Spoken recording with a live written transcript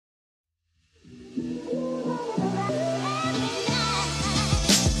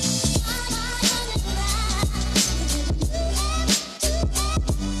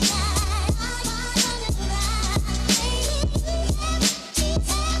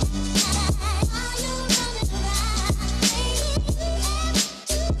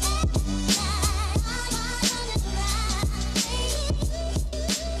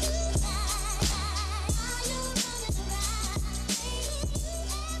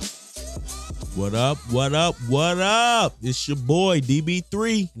What up? What up? What up? It's your boy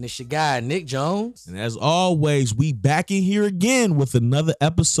DB3. And it's your guy, Nick Jones. And as always, we back in here again with another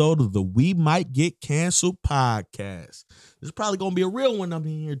episode of the We Might Get Canceled podcast. This is probably going to be a real one up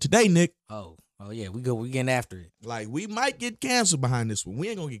in here today, Nick. Oh yeah, we getting after it. Like, we might get canceled behind this one. We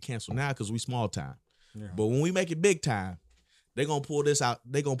ain't going to get canceled now because we small time. Yeah. But when we make it big time, they're going to pull this out.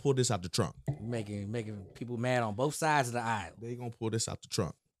 They're going to pull this out the trunk. Making people mad on both sides of the aisle. They're going to pull this out the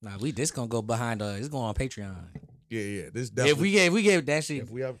trunk. Nah, this gonna go behind it's going on Patreon. Yeah. This definitely. If we gave that shit,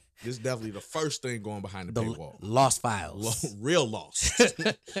 This is definitely the first thing going behind the paywall. Lost files. Real lost.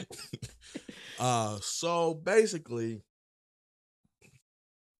 So basically,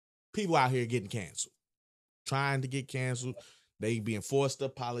 people out here getting canceled, trying to get canceled. They being forced to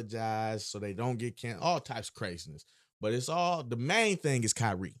apologize so they don't get canceled. All types of craziness. But it's all, the main thing is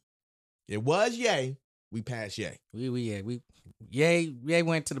Kyrie. It was Ye. We passed Ye. Ye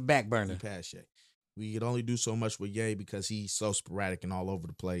went to the back burner. We passed Ye. We could only do so much with Ye because he's so sporadic and all over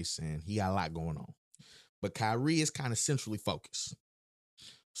the place, and he got a lot going on. But Kyrie is kind of centrally focused.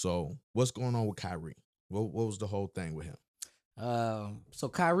 So what's going on with Kyrie? What was the whole thing with him? So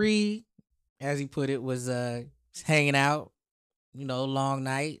Kyrie, as he put it, was hanging out, long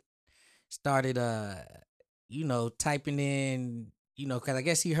night. Started typing in, because I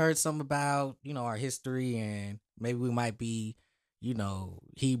guess he heard something about, our history and maybe we might be,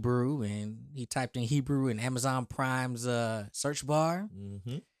 Hebrew, and he typed in Hebrew in Amazon Prime's search bar,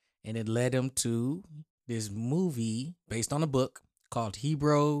 and it led him to this movie based on a book called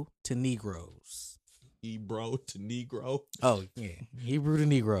Hebrew to Negroes. Hebrew to Negro? Oh, yeah. Hebrew to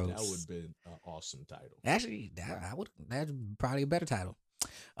Negroes. That would have been an awesome title. Actually, that's probably a better title.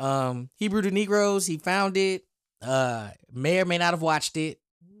 Hebrew to Negroes, he found it. May or may not have watched it.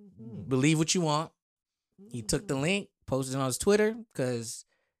 Believe what you want. He took the link, posted it on his Twitter because,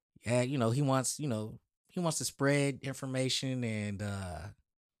 he wants to spread information and,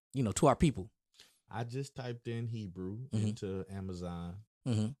 to our people. I just typed in Hebrew into Amazon.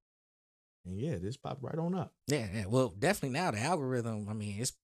 And yeah, this popped right on up. Yeah. Well, definitely now the algorithm. I mean,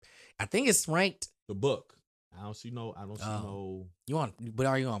 I think it's ranked. The book. I don't see no. But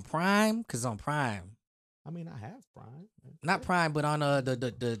are you on Prime? Because on Prime. I mean, I have Prime. Not Prime, but on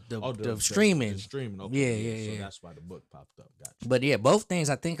the streaming. The streaming. Okay. Yeah. So that's why the book popped up. Gotcha. But yeah, both things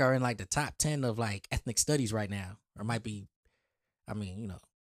I think are in like the top 10 of like ethnic studies right now, or might be. I mean,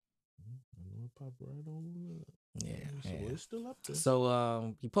 Pop right on up. Yeah. So it's still up there.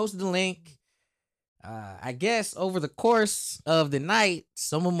 So he posted the link. I guess over the course of the night,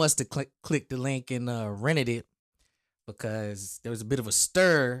 someone must have clicked the link and rented it because there was a bit of a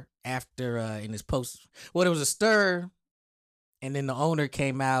stir after in his post. Well, there was a stir, and then the owner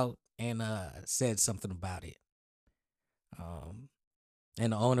came out and said something about it.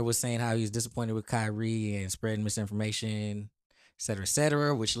 And the owner was saying how he was disappointed with Kyrie and spreading misinformation, et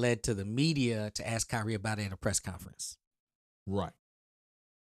cetera, which led to the media to ask Kyrie about it at a press conference. Right.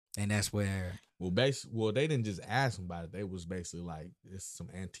 And that's where... Well, they didn't just ask him about it. They was basically like, there's some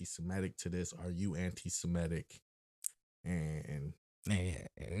anti-Semitic to this. Are you anti-Semitic? And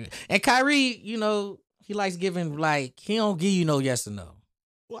Kyrie, he likes giving, like, he don't give you no yes or no.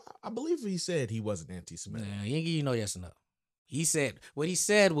 Well, I believe he said he wasn't anti-Semitic. He didn't give you no yes or no. What he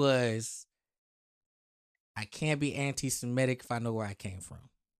said was, I can't be anti-Semitic if I know where I came from.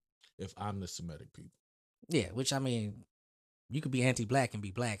 If I'm the Semitic people. Yeah, which I mean, you could be anti-black and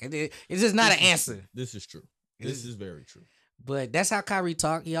be black. It's just not an answer. This is true. This is very true. But that's how Kyrie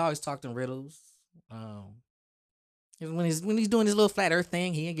talked. He always talked in riddles. When he's doing his little flat earth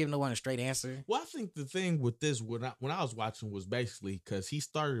thing, he ain't giving no one a straight answer. Well, I think the thing with this, when I was watching, was basically because he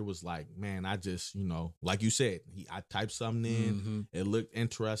started, was like, man, I just, like you said, I typed something in, it looked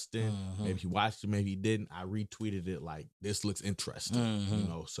interesting. Maybe he watched it, maybe he didn't. I retweeted it like, this looks interesting.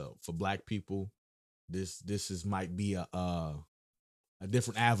 So for black people, this might be a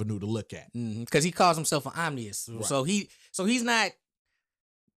different avenue to look at. Because he calls himself an omniist. Right. So he's not.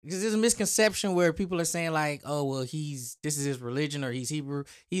 Because there's a misconception where people are saying like, oh, well, this is his religion or he's Hebrew.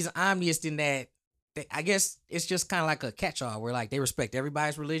 He's omniist in that I guess it's just kind of like a catch-all where like they respect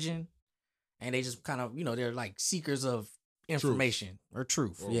everybody's religion and they just kind of, they're like seekers of information or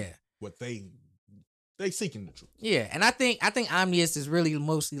truth. Or yeah. What they seeking the truth. Yeah. And I think omniist is really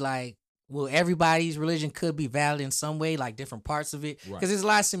mostly like, well, everybody's religion could be valid in some way, like different parts of it. Because there's a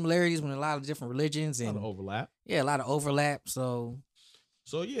lot of similarities with a lot of different religions. And a lot of overlap. Yeah, a lot of overlap. So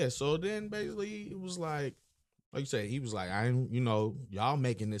then basically it was like you said, he was like, y'all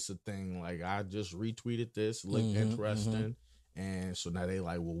making this a thing. Like, I just retweeted this, looked interesting. And so now they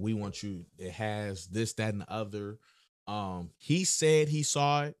like, well, we want you, it has this, that, and the other. He said he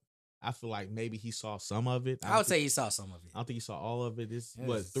saw it. I feel like maybe he saw some of it. I would say he saw some of it. I don't think he saw all of it. It's It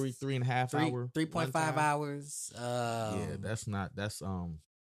what was 3.5 hour, 3.5 hours. Yeah, that's that's a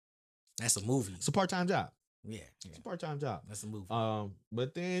movie. It's a part-time job. Yeah, It's a part-time job. That's a movie.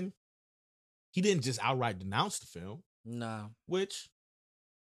 But then he didn't just outright denounce the film. No, Which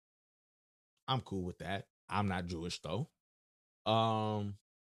I'm cool with that. I'm not Jewish though.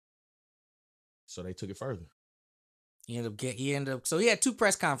 So they took it further. he ended up. So he had 2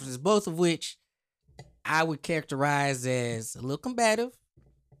 press conferences, both of which I would characterize as a little combative,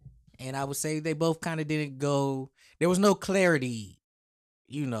 and I would say they both kind of didn't go. There was no clarity,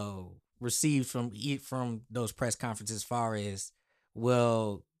 received from those press conferences as far as,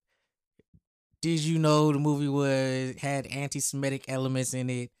 well, did you know the movie had anti-Semitic elements in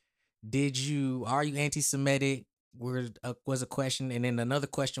it? Are you anti-Semitic? Was a question, and then another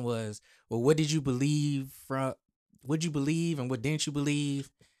question was, well, what did you believe and what didn't you believe,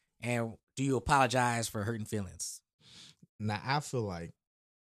 and do you apologize for hurting feelings? Now I feel like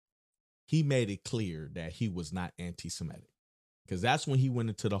he made it clear that he was not anti-Semitic, because that's when he went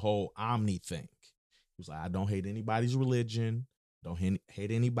into the whole omni thing. He was like, I don't hate anybody's religion, don't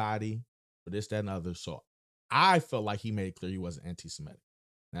hate anybody for this, that, and other. So I felt like he made it clear he wasn't anti-Semitic.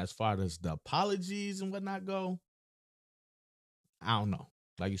 Now, as far as the apologies and whatnot go, I don't know.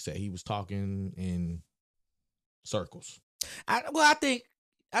 Like you said, he was talking in circles. I think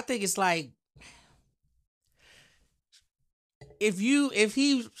it's like, I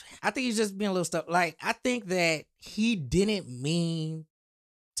think he's just being a little stuff. Like, I think that he didn't mean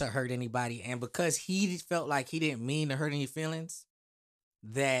to hurt anybody, and because he felt like he didn't mean to hurt any feelings,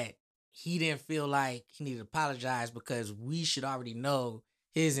 that he didn't feel like he needed to apologize, because we should already know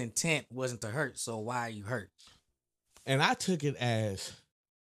his intent wasn't to hurt. So why are you hurt? And I took it as,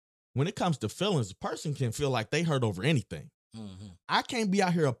 when it comes to feelings, a person can feel like they hurt over anything. Mm-hmm. I can't be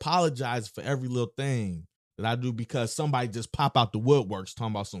out here apologizing for every little thing that I do because somebody just pop out the woodworks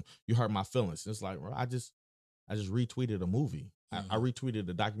talking about you hurt my feelings. It's like, well, I just retweeted a movie. Mm-hmm. I retweeted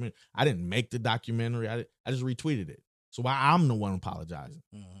the documentary. I didn't make the documentary. I just retweeted it. So why I'm the one apologizing?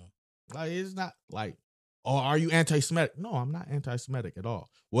 Mm-hmm. Like, it's not like, oh, are you anti-Semitic? No, I'm not anti-Semitic at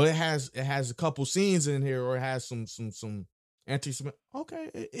all. Well, it has a couple scenes in here, or it has some anti-Semitic. Okay,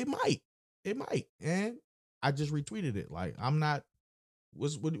 it might, and I just retweeted it. Like, I'm not.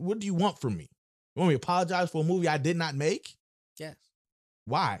 What do you want from me? You want me to apologize for a movie I did not make? Yes.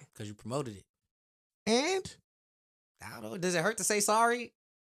 Why? Because you promoted it. And I don't know. Does it hurt to say sorry?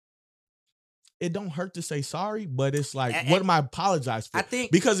 It don't hurt to say sorry, but it's like, what am I apologize for? I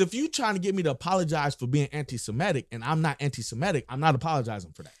think, because if you trying to get me to apologize for being anti-Semitic and I'm not anti-Semitic, I'm not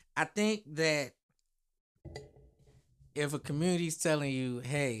apologizing for that. I think that if a community's telling you,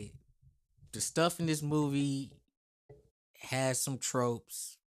 hey, the stuff in this movie has some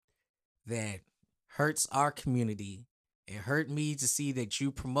tropes that hurts our community, it hurt me to see that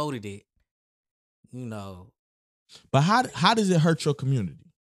you promoted it, But how does it hurt your community?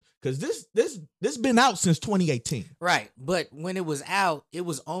 Because this been out since 2018. Right. But when it was out, it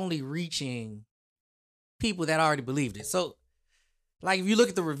was only reaching people that already believed it. So, like, if you look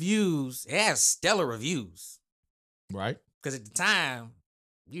at the reviews, it has stellar reviews. Right. Because at the time,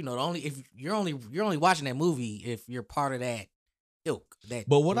 if you're only watching that movie if you're part of that ilk.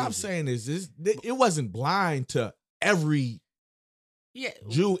 But what I'm saying is it wasn't blind to every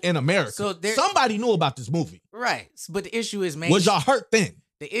Jew in America. So somebody knew about this movie. Right. But the issue is was y'all hurt then?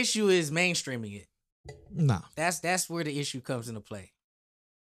 The issue is mainstreaming it. Nah. That's where the issue comes into play.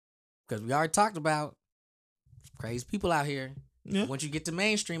 Because we already talked about crazy people out here. Yeah. Once you get to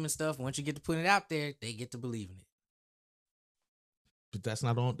mainstream and stuff, once you get to putting it out there, they get to believing it. But that's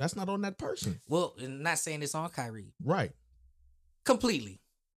not on that person. Well, I'm not saying it's on Kyrie. Right. Completely.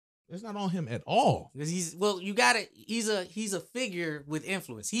 It's not on him at all. Because he's a figure with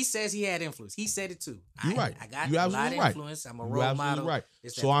influence. He says he had influence. He said it too. You're right. I got You're a lot of right. influence. I'm a role model. Right.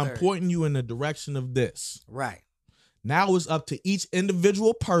 So I'm pointing you in the direction of this. Right. Now it's up to each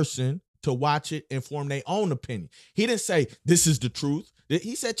individual person to watch it and form their own opinion. He didn't say this is the truth.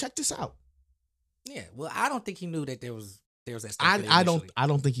 He said check this out. Yeah. Well, I don't think he knew that there was that stuff. I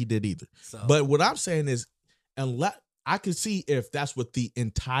don't think he did either. So. But what I'm saying is, unless I could see if that's what the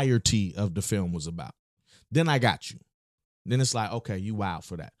entirety of the film was about, then I got you. Then it's like, okay, you wild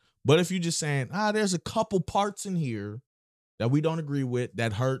for that. But if you're just saying, there's a couple parts in here that we don't agree with,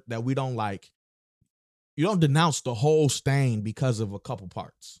 that hurt, that we don't like, you don't denounce the whole stain because of a couple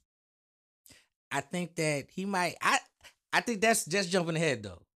parts. I think that he might. I think that's just jumping ahead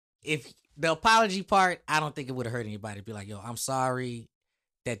though. If the apology part, I don't think it would have hurt anybody. Be like, yo, I'm sorry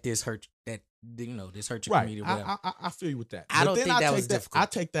that this hurt. That this hurt your Right. community. Or whatever. I feel you with that. I don't think that was difficult. I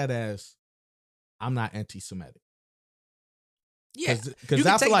take that as I'm not anti-Semitic. Yeah, because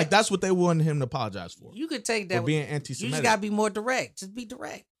I feel like that's what they wanted him to apologize for. You could take that for being anti-Semitic. You just gotta be more direct. Just be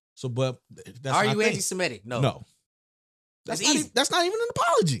direct. So, but that's are you anti-Semitic? No. That's easy. That's not even an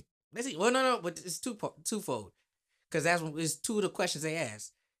apology. That's easy. Well, no, but it's twofold. Because it's two of the questions they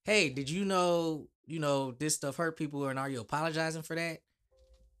asked. Hey, did you know this stuff hurt people, and are you apologizing for that?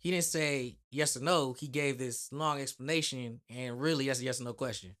 He didn't say yes or no. He gave this long explanation, and really that's a yes or no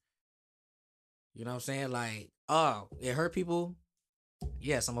question. You know what I'm saying? Like, oh, it hurt people?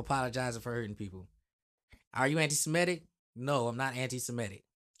 Yes, I'm apologizing for hurting people. Are you anti-Semitic? No, I'm not anti-Semitic.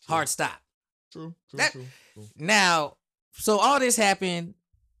 True. Hard stop. True. Now, so all this happened,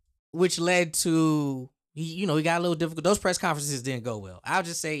 which led to, he got a little difficult. Those press conferences didn't go well. I'll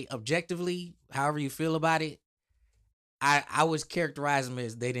just say objectively, however you feel about it, I would characterize them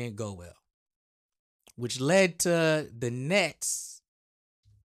as they didn't go well. Which led to the Nets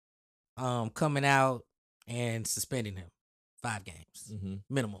coming out and suspending him 5 games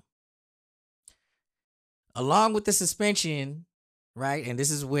minimum. Along with the suspension, right? And this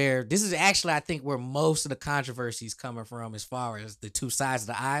is actually, I think, where most of the controversy is coming from as far as the two sides of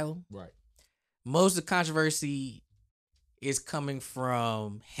the aisle. Right. Most of the controversy is coming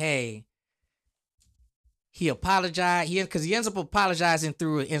from, hey, he apologized. Because he ends up apologizing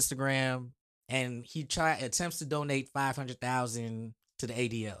through Instagram, and he attempts to donate $500,000 to the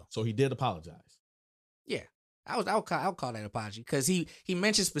ADL. So he did apologize. Yeah, I'll call that an apology, because he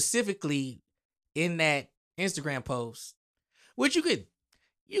mentioned specifically in that Instagram post, which you could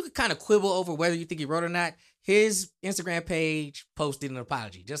kind of quibble over whether you think he wrote or not. His Instagram page posted an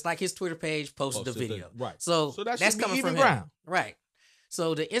apology, just like his Twitter page posted the video. Right. So that's coming from him. Right.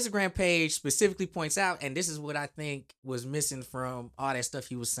 So the Instagram page specifically points out, and this is what I think was missing from all that stuff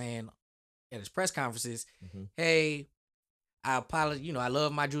he was saying at his press conferences. Hey, I apologize. I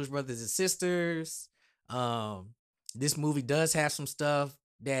love my Jewish brothers and sisters. This movie does have some stuff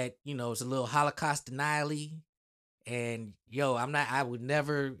that, it's a little Holocaust denial-y. And I would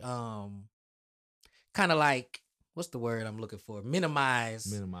never kind of like, what's the word I'm looking for?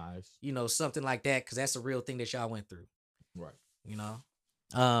 Minimize, something like that, because that's a real thing that y'all went through. Right.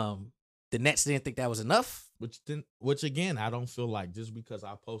 The Nets didn't think that was enough. Which again, I don't feel like just because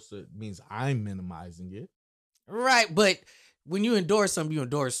I posted means I'm minimizing it. Right, but when you endorse something, you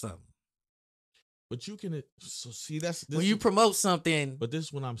endorse something. But you can see this when you promote something. But this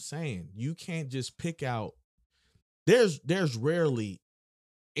is what I'm saying. You can't just pick out. There's rarely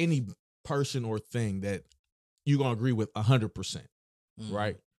any person or thing that you're gonna agree with 100%,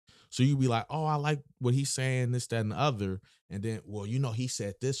 right? So you be like, oh, I like what he's saying, this, that, and the other, and then, well, he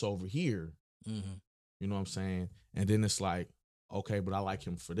said this over here. You know what I'm saying? And then it's like, okay, but I like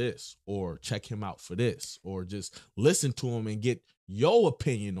him for this, or check him out for this, or just listen to him and get your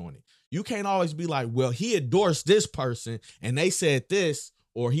opinion on it. You can't always be like, well, he endorsed this person and they said this,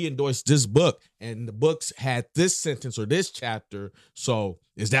 or he endorsed this book and the books had this sentence or this chapter. So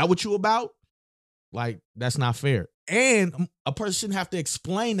is that what you about? Like, that's not fair. And a person shouldn't have to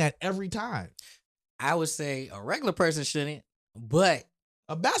explain that every time. I would say a regular person shouldn't, but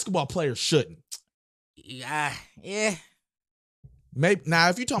a basketball player shouldn't. Yeah. Maybe now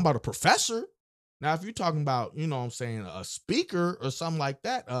if you're talking about a professor, now if you're talking about, a speaker or something like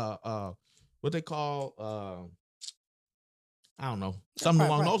that, what they call I don't know, something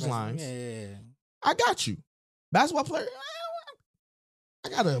along those lines. Yeah. I got you. Basketball player, I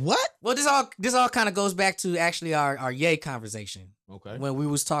got a what? Well, this all kind of goes back to actually our Ye conversation. Okay. When we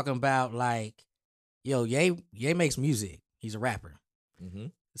was talking about like, Ye makes music. He's a rapper.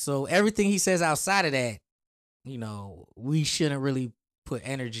 So everything he says outside of that, we shouldn't really put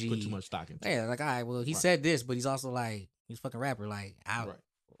too much stock into. Yeah, like, all right, well, he said this, but he's also like, he's a fucking rapper. Like,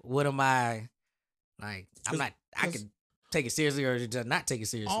 what am I, like, I could take it seriously or just not take it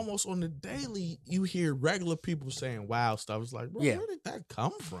seriously. Almost on the daily, you hear regular people saying wild stuff. It's like, bro, where did that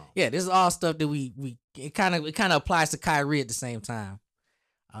come from? Yeah, this is all stuff that it kind of applies to Kyrie at the same time.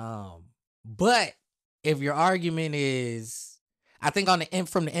 But if your argument is, I think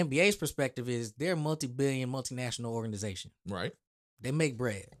from the NBA's perspective is they're a multi-billion, multinational organization. Right. They make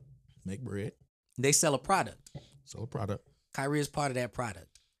bread. They sell a product. Kyrie is part of that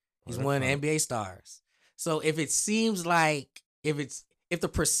product. He's one of the NBA stars. So if it seems like if the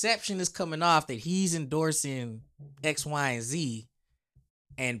perception is coming off that he's endorsing X, Y, and Z,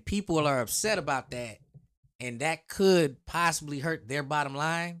 and people are upset about that, and that could possibly hurt their bottom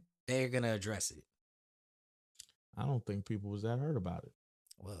line, they're gonna address it. I don't think people was that hurt about it.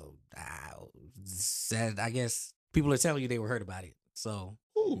 Well, I guess people are telling you they were hurt about it. So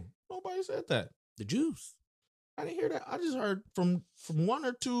who Nobody said that. The Jews. I didn't hear that. I just heard from one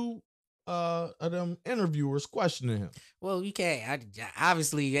or two of them interviewers questioning him. Well, you can't.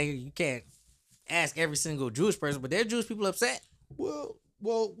 Obviously, you can't ask every single Jewish person, but there are Jewish people upset. Well,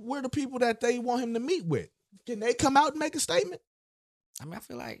 we're the people that they want him to meet with. Can they come out and make a statement? I mean, I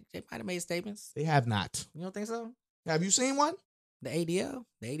feel like they might have made statements. They have not. You don't think so? Have you seen one? The ADL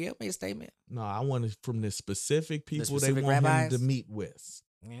made a statement. No, I wanted from the specific people specific they want rabbis? him to meet with.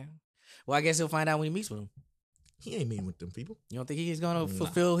 Yeah. Well, I guess he'll find out when he meets with them. He ain't meeting with them people. You don't think he's going to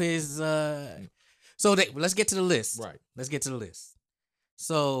fulfill his... So let's get to the list. Right. Let's get to the list.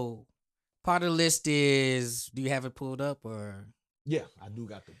 So part of the list is... Do you have it pulled up or... Yeah, I do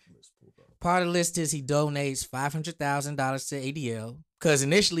got the list pulled up. Part of the list is he donates $500,000 to ADL. Because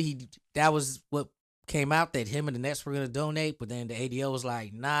initially, that was what came out, that him and the Nets were going to donate. But then the ADL was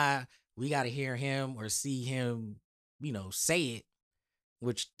like, nah, we got to hear him or see him, say it.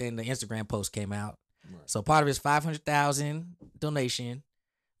 Which then the Instagram post came out. Right. So part of his $500,000 donation,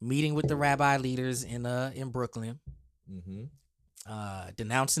 meeting with the rabbi leaders in Brooklyn,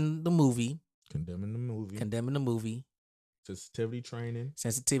 denouncing the movie, condemning the movie, sensitivity training,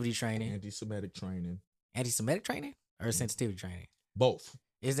 anti-Semitic training, or sensitivity training. Both.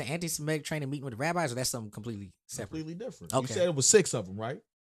 Is the anti-Semitic training meeting with the rabbis, or that's something completely separate? Completely different. Okay. You said it was 6 of them, right?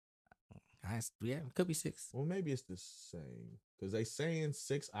 Yeah, it could be 6. Well, maybe it's the same. Because they saying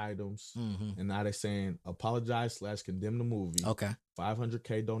 6 items, and now they saying apologize / condemn the movie. Okay.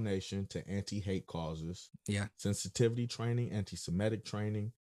 $500K donation to anti-hate causes. Yeah. Sensitivity training, anti-Semitic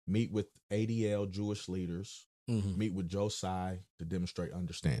training, meet with ADL Jewish leaders, meet with Joe Tsai to demonstrate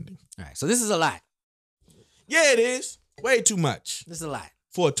understanding. All right, so this is a lot. Yeah, it is. Way too much. This is a lot.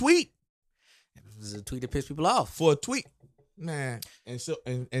 For a tweet? This is a tweet that pissed people off. For a tweet? Man. And so,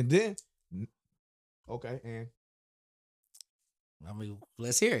 and then... Okay, and I mean,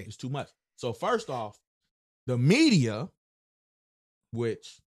 let's hear it. It's too much. So first off, the media,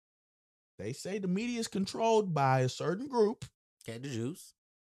 which they say the media is controlled by a certain group, the Jews,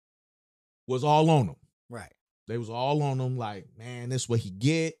 was all on them. Right. They was all on them like, man, this is what he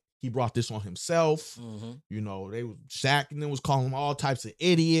get. He brought this on himself. They was Shaq and then was calling him all types of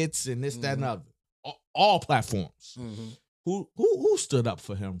idiots and this, that, and other. All platforms. Who stood up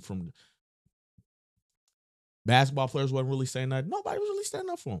for him from the basketball players? Wasn't really saying that. Nobody was really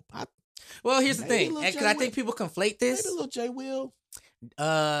standing up for him. Well, here's the thing, because I think people conflate this. Maybe a little Jay Will.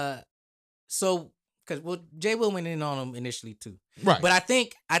 So because Jay Will went in on him initially too, right? But I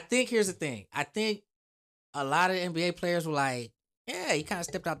think here's the thing. I think a lot of NBA players were like, yeah, he kind of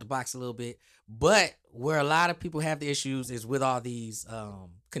stepped out the box a little bit. But where a lot of people have the issues is with all these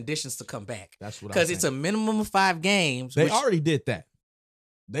conditions to come back. That's what because it's a minimum of 5 games. They already did that.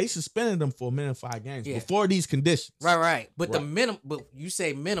 They suspended them for a minimum of 5 games before these conditions. Right. But the minimum, but you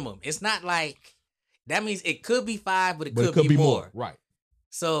say minimum. It's not like that means it could be 5, but it could be more. Right.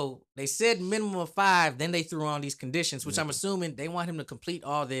 So they said minimum of 5, then they threw on these conditions, which I'm assuming they want him to complete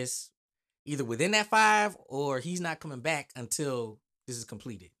all this either within that 5 or he's not coming back until this is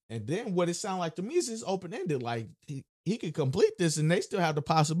completed. And then what it sounded like to me is it's open-ended. Like he could complete this and they still have the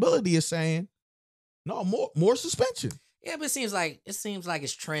possibility of saying, no, more suspension. Yeah, but it seems like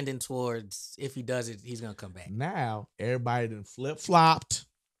it's trending towards if he does it, he's gonna come back. Now everybody done flip-flopped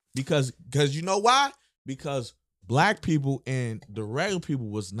because you know why? Because black people and the regular people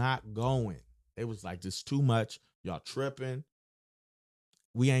was not going. It was like, this too much. Y'all tripping.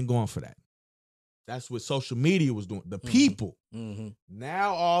 We ain't going for that. That's what social media was doing. The people.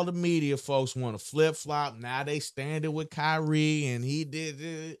 Now all the media folks want to flip-flop. Now they standing with Kyrie and he did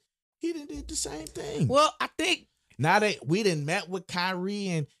the same thing. Well, I think now we done met with Kyrie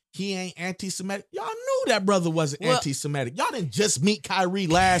and he ain't anti-Semitic. Y'all knew that brother wasn't anti-Semitic. Y'all didn't just meet Kyrie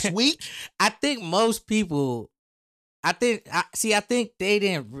last week. I think most people, I think they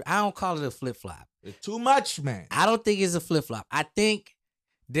didn't, I don't call it a flip-flop. It's too much, man. I don't think it's a flip-flop. I think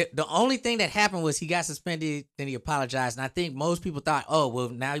the only thing that happened was he got suspended, then he apologized. And I think most people thought, oh, well,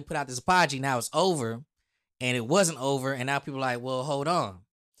 now he put out this apology, now it's over. And it wasn't over. And now people are like, well, hold on.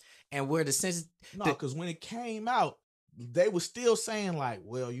 And where the sense... No, because when it came out, they were still saying like,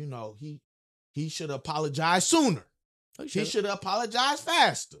 well, you know, he should have apologized sooner. He should have apologized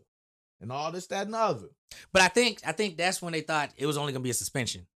faster. And all this, that, and the other. But I think that's when they thought it was only going to be a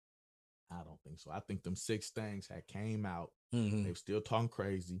suspension. I don't think so. I think them 6 things had came out. They were still talking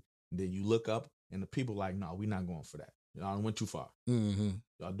crazy. And then you look up and the people like, no, we're not going for that. Y'all went too far.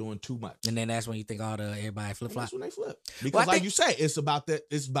 Y'all doing too much. And then that's when you think everybody flip flop. That's when they flip. Because like you say, it's about that.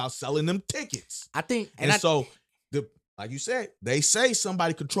 It's about selling them tickets. I think, so like you said, they say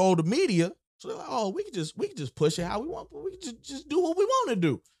somebody control the media. So they're like, oh, we can just push it how we want. We can just do what we want to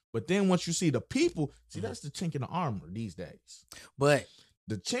do. But then once you see the people, that's the chink in the armor these days. But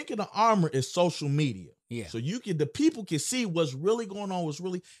the chink in the armor is social media. Yeah. So the people can see what's really going on.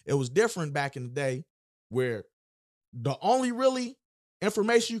 It was different back in the day where the only really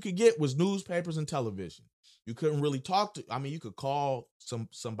information you could get was newspapers and television. You couldn't really talk to, you could call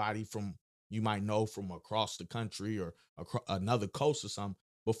somebody from, you might know from across the country or another coast or something.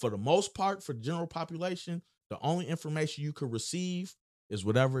 But for the most part, for the general population, the only information you could receive is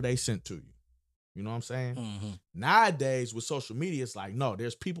whatever they sent to you. You know what I'm saying? Mm-hmm. Nowadays with social media, it's like, no,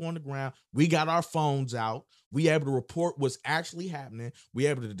 there's people on the ground. We got our phones out. We able to report what's actually happening. We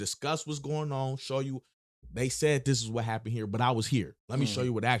able to discuss what's going on, show you, they said this is what happened here, but I was here. Let me show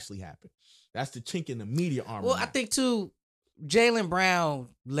you what actually happened. That's the chink in the media armor. Well, I think too, Jaylen Brown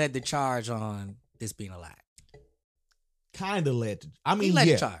led the charge on this being a lie. Kind of led to, he led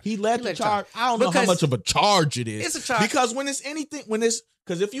the charge. He led the charge. I don't know how much of a charge it is. It's a charge. Because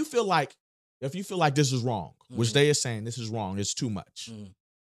because if you feel like this is wrong, which they are saying this is wrong, it's too much.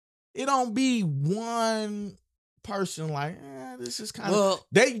 It don't be one person like, this is kind of,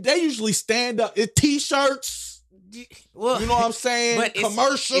 they usually stand up. It's t-shirts. Well, you know what I'm saying? But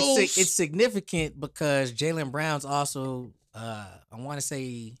commercials. It's significant because Jaylen Brown's also, I want to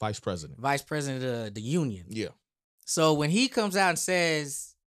say, vice president of the union. Yeah. So when he comes out and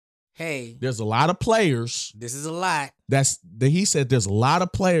says, hey, there's a lot of players. This is a lot. He said there's a lot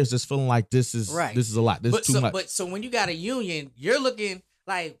of players that's feeling like this is right. This is a lot. This is too much. But so when you got a union, you're looking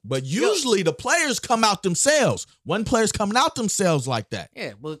like. But usually the players come out themselves. One player's coming out themselves like that.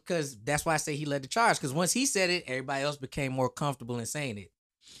 Yeah, because that's why I say he led the charge. Because once he said it, everybody else became more comfortable in saying it.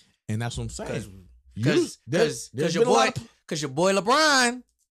 And that's what I'm saying. Because your boy LeBron.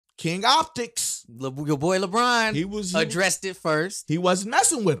 King Optics. Your boy LeBron he addressed it first. He wasn't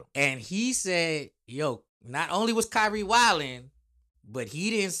messing with him. And he said, yo, not only was Kyrie wilding, but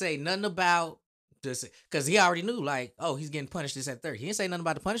he didn't say nothing about this. Because he already knew, like, oh, he's getting punished this at 30. He didn't say nothing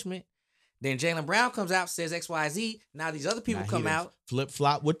about the punishment. Then Jaylen Brown comes out, says XYZ. Now these other people come out.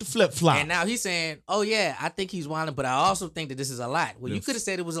 Flip-flop with the flip-flop. And now he's saying, oh, yeah, I think he's wilding, but I also think that this is a lot. Well, you could have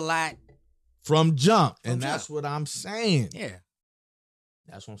said it was a lot. From jump. That's what I'm saying. Yeah.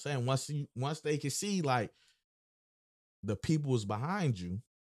 That's what I'm saying. Once they can see like the people is behind you,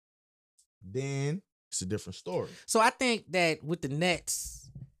 then it's a different story. So I think that with the Nets,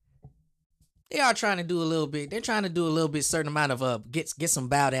 they are trying to do a little bit. They're trying to do a little bit, certain amount of get some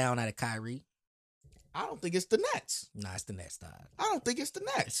bow down out of Kyrie. I don't think it's the Nets. Nah, it's the Nets, dog. I don't think it's the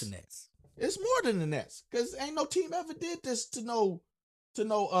Nets. It's the Nets. It's more than the Nets because ain't no team ever did this to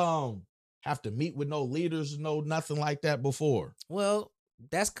have to meet with no leaders, no nothing like that before. Well,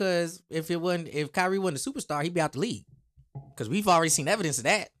 that's because if Kyrie wasn't a superstar, he'd be out the league. Because we've already seen evidence of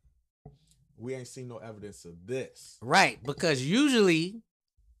that. We ain't seen no evidence of this. Right, because usually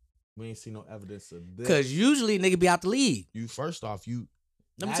we ain't seen no evidence of this. Because usually nigga be out the league. Now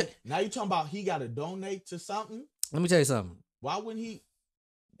you talking about he got to donate to something? Let me tell you something. Why wouldn't he?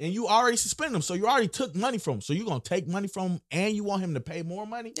 And you already suspended him, so you already took money from him. So you're gonna take money from him, and you want him to pay more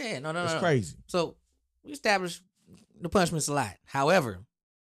money? Yeah, no. It's crazy. So we established the punishment's a lot. However,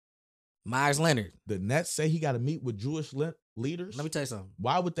 Myers Leonard. The Nets say he got to meet with Jewish leaders. Let me tell you something.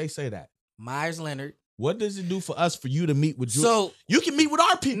 Why would they say that? Myers Leonard. What does it do for us for you to meet with Jewish? So you can meet with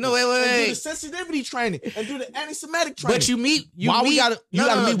our people. No, wait. And do the sensitivity training and do the anti-Semitic training. But you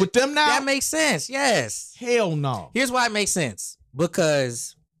gotta meet with them now? That makes sense. Yes. Hell no. Here's why it makes sense.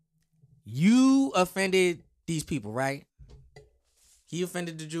 Because you offended these people, right? He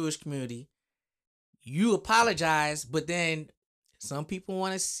offended the Jewish community. You apologize, but then some people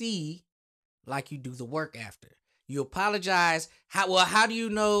want to see like you do the work after. You apologize. How do you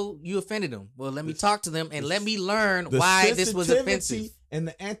know you offended them? Well, let me talk to them and let me learn why this was offensive. And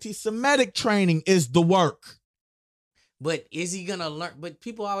the anti-Semitic training is the work. But is he gonna learn? But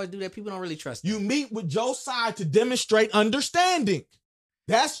people always do that. People don't really trust him. You meet with Joe Tsai to demonstrate understanding.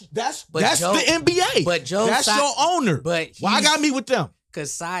 That's the NBA. But Joe that's Tsai, your owner. But why I gotta meet with them?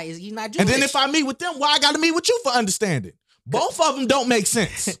 Because Tsai he's not Jewish. And then if I meet with them, why I gotta meet with you for understanding? Both of them don't make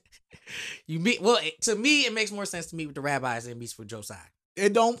sense. To me, it makes more sense to meet with the rabbis than meet with Joe Tsai.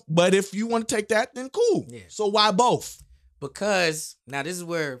 It don't. But if you want to take that, then cool. Yeah. So why both? Because now this is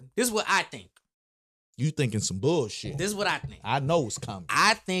what I think. You thinking some bullshit. This is what I think. I know it's coming.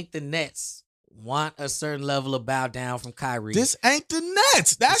 I think the Nets want a certain level of bow down from Kyrie. This ain't the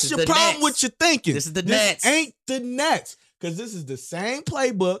Nets. That's your problem with your thinking. This is the Nets. Ain't the Nets. Because this is the same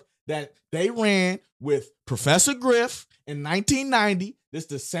playbook that they ran with Professor Griff in 1990. This is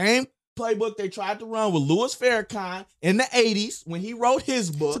the same playbook they tried to run with Louis Farrakhan in the 80s when he wrote his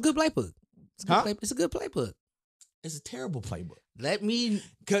book. It's a good playbook. It's a good playbook. It's a terrible playbook. Let me.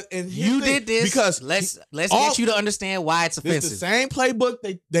 And you did this because let's get you to understand why it's offensive. It's the same playbook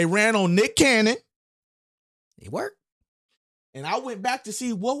they ran on Nick Cannon. It worked. And I went back to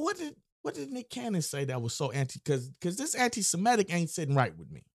see, well, what did Nick Cannon say that was so because this anti-Semitic ain't sitting right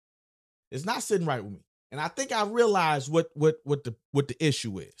with me. It's not sitting right with me. And I think I realized what the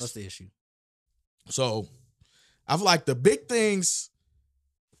issue is. What's the issue? So I feel like the big things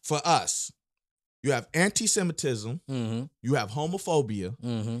for us, you have anti-Semitism, you have homophobia,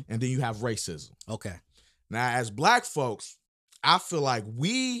 and then you have racism. Okay. Now, as Black folks, I feel like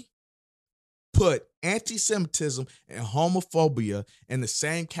we put anti-Semitism and homophobia in the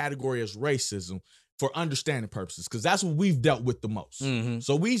same category as racism for understanding purposes, because that's what we've dealt with the most.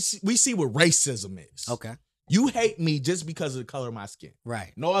 So we see what racism is. Okay. You hate me just because of the color of my skin.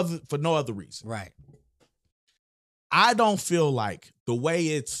 Right. For no other reason. Right. I don't feel like the way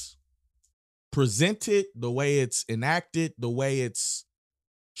it's presented, the way it's enacted, the way it's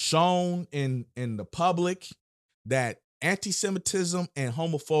shown in the public, that anti-Semitism and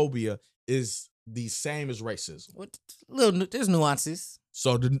homophobia is the same as racism. There's nuances.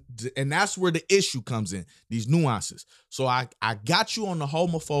 So and that's where the issue comes in, these nuances. So I got you on the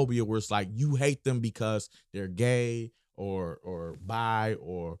homophobia where it's like you hate them because they're gay or bi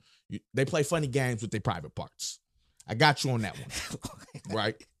or they play funny games with their private parts. I got you on that one.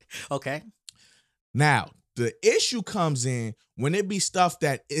 Right? Okay. Now, the issue comes in when it be stuff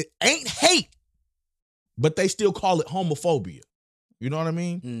that it ain't hate, but they still call it homophobia. You know what I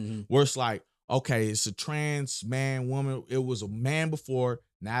mean? Where it's like, okay, it's a trans man, woman. It was a man before.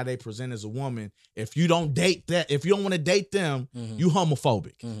 Now they present as a woman. If you don't date that, if you don't want to date them, you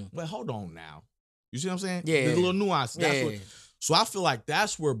homophobic. But hold on now. You see what I'm saying? Yeah. There's a little nuance. Yeah. So I feel like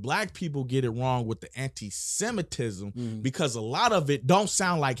that's where Black people get it wrong with the anti-Semitism, because a lot of it don't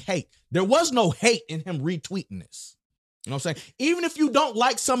sound like hate. There was no hate in him retweeting this. You know what I'm saying? Even if you don't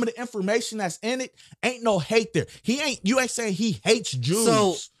like some of the information that's in it, ain't no hate there. You ain't saying he hates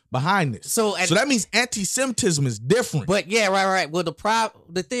Jews behind this. So that means anti-Semitism is different. But yeah, right. Well,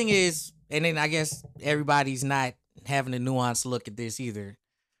 the thing is, and then I guess everybody's not having a nuanced look at this either,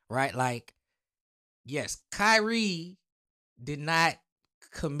 right? Like, yes, Kyrie did not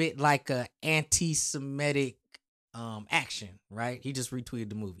commit like a anti-Semitic action, right? He just retweeted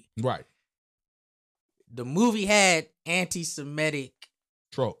the movie. Right. The movie had anti-Semitic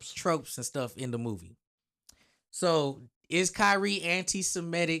tropes and stuff in the movie. So is Kyrie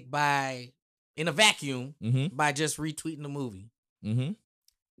anti-Semitic in a vacuum by just retweeting the movie?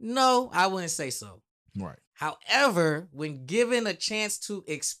 No, I wouldn't say so. Right. However, when given a chance to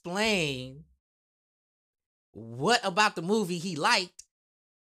explain what about the movie he liked,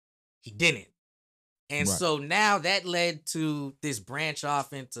 he didn't. And so now that led to this branch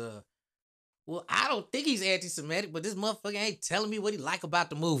off into, well, I don't think he's anti-Semitic, but this motherfucker ain't telling me what he like about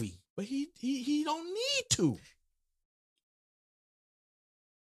the movie. But he don't need to.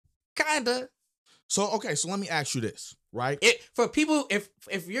 Kinda. So let me ask you this, right? For people,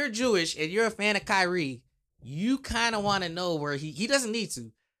 if you're Jewish and you're a fan of Kyrie, you kind of want to know where he doesn't need to,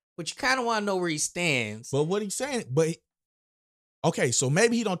 but you kind of want to know where he stands. But what he's saying, okay, so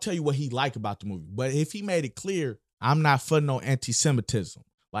maybe he don't tell you what he like about the movie, but if he made it clear, I'm not for no anti-Semitism.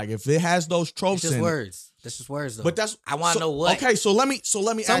 Like if it has those tropes, it's just words. That's just words, though. But I want to know what. Okay, so let me.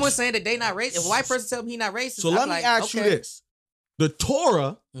 Someone's saying that they not racist. If a white person tell me he not racist, so let me ask you this: the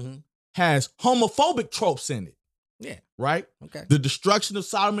Torah has homophobic tropes in it. Yeah. Right. Okay. The destruction of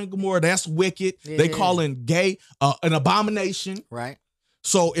Sodom and Gomorrah, that's wicked. Yeah, they calling gay an abomination. Right.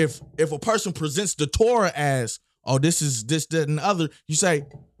 So if a person presents the Torah as, oh, this is this, that, and the other, you say,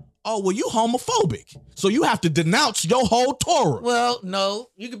 oh, well, you homophobic. So you have to denounce your whole Torah. Well, no.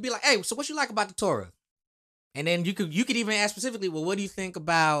 You could be like, hey, so what you like about the Torah? And then you could even ask specifically, well, what do you think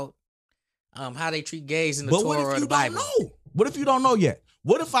about how they treat gays in the Torah or the Bible? Know? What if you don't know yet?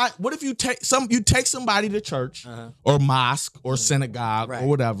 What if you take somebody to church or mosque or synagogue or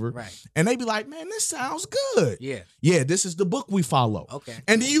whatever, and they be like, man, this sounds good. Yeah, this is the book we follow. Okay.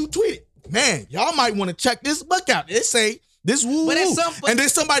 And then you tweet it, man, y'all might want to check this book out. It say this woo woo. And then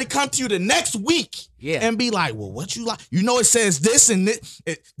somebody come to you the next week and be like, well, what you like? You know, it says this and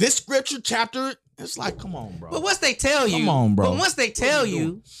this scripture chapter. It's like, come on, bro. But once they tell you, come on, bro. But once they tell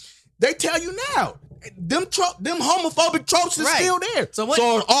you, they tell you now. Them homophobic tropes is still there. So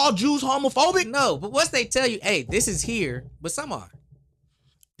are all Jews homophobic? No, but once they tell you, hey, this is here, but some are.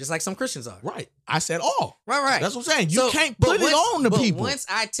 Just like some Christians are. Right. I said all. Right. That's what I'm saying. You can't put it on the people. Once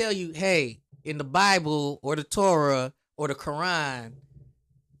I tell you, hey, in the Bible or the Torah or the Quran,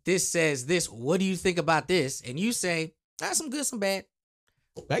 this says this, what do you think about this? And you say, that's some good, some bad.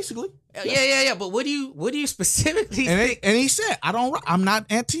 Basically. Yeah. But what do you specifically think? And he said, I'm not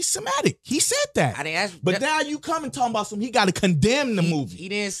anti-Semitic. He said that. I didn't ask. But now you come and talking about something. He got to condemn the movie. He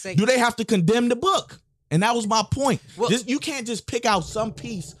didn't say. Do they have to condemn the book? And that was my point. Well, you can't just pick out some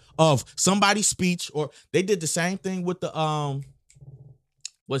piece of somebody's speech, or they did the same thing with the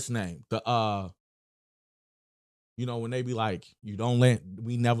what's the name? When they be like,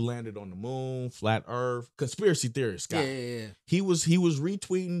 we never landed on the moon, flat earth, conspiracy theorist guy. Yeah. He was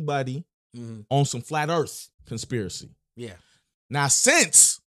retweeting Buddy on some flat earth conspiracy. Yeah. Now,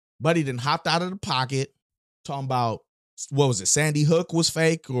 since Buddy done hopped out of the pocket, talking about, what was it, Sandy Hook was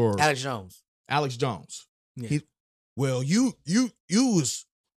fake, or Alex Jones. Yeah. You was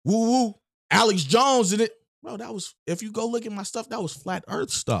woo Alex Jones in it. Bro, that was, if you go look at my stuff, that was flat earth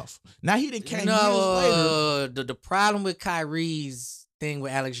stuff. Now he didn't came years later. The problem with Kyrie's thing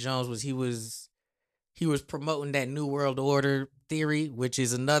with Alex Jones was he was promoting that New World Order theory, which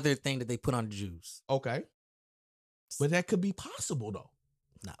is another thing that they put on the Jews. Okay. But that could be possible though.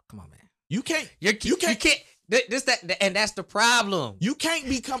 No, come on, man. You can't. And that's the problem. You can't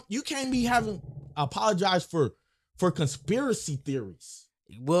be having apologize for conspiracy theories.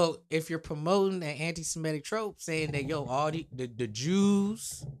 Well, if you're promoting an anti-Semitic trope, saying that all the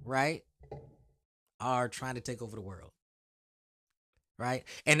Jews, right, are trying to take over the world, right,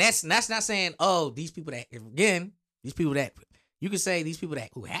 and that's not saying these people that you can say these people that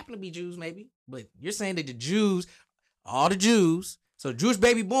who happen to be Jews maybe, but you're saying that all the Jews, so Jewish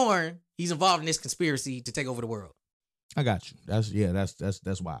baby born, he's involved in this conspiracy to take over the world. I got you. That's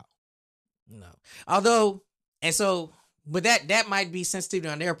wild. No, although, and so. But that might be sensitivity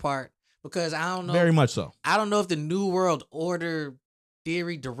on their part, because I don't know. Very much so. I don't know if the New World Order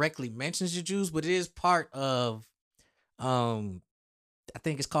theory directly mentions the Jews, but it is part of, I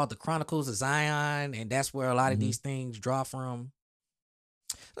think it's called the Chronicles of Zion, and that's where a lot of these things draw from.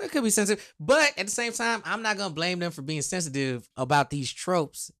 So it could be sensitive, but at the same time, I'm not gonna blame them for being sensitive about these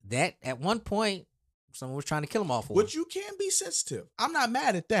tropes that at one point someone was trying to kill them all for. Which you can be sensitive. I'm not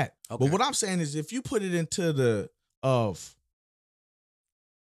mad at that. Okay. But what I'm saying is, if you put it into the of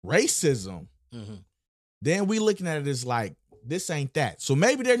racism, then we looking at it as like, this ain't that. So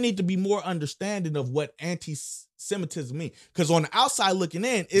maybe there need to be more understanding of what anti-Semitism means. Because on the outside looking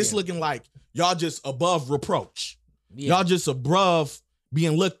in, it's looking like y'all just above reproach. Yeah. Y'all just above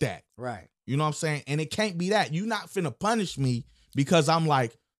being looked at. Right. You know what I'm saying? And it can't be that. You not finna punish me because I'm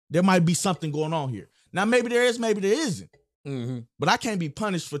like, there might be something going on here. Now maybe there is, maybe there isn't. But I can't be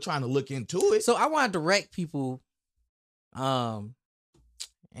punished for trying to look into it. So I want to direct people. And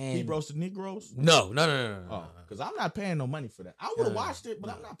Hebrews to Negroes? No. Oh, because I'm not paying no money for that. I would have watched it,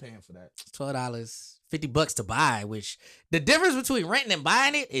 but I'm not paying for that. $12, $50 to buy, which the difference between renting and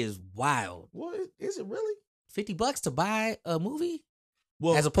buying it is wild. What is it really? $50 to buy a movie?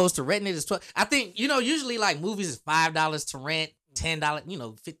 Well, as opposed to renting it is $12. I think, usually like movies is $5 to rent,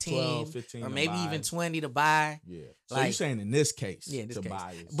 $10, 15 or maybe even $20 to buy. Yeah. So you're saying in this case,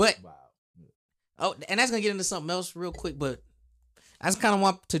 buy is but oh, and that's gonna get into something else real quick, but I just kind of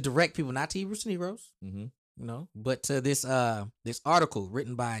want to direct people not to Hebrews to Negroes, but to this article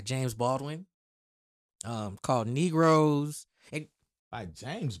written by James Baldwin, called Negroes. And by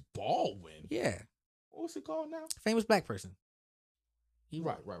James Baldwin, yeah. What's it called now? Famous black person.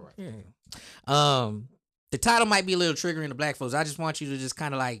 Right. Yeah. The title might be a little triggering to black folks. I just want you to just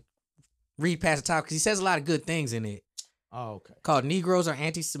kind of like read past the title because he says a lot of good things in it. Oh, okay. Called Negroes are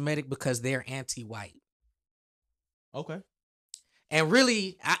anti-Semitic because they're anti-white. Okay. And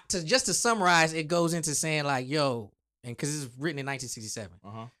really, to summarize, it goes into saying like, and because it's written in 1967.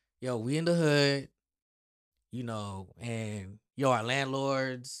 We in the hood, and our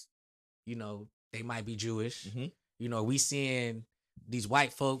landlords, they might be Jewish. We seeing these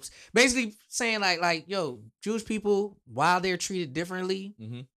white folks basically saying like, Jewish people, while they're treated differently,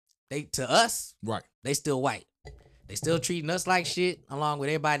 to us, right, they still white. They still treating us like shit along with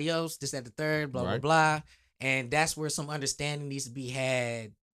everybody else, this, that, the third, blah, blah, blah. And that's where some understanding needs to be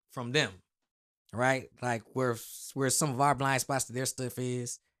had from them, right? Like where some of our blind spots to their stuff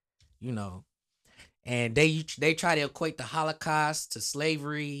is, and they try to equate the Holocaust to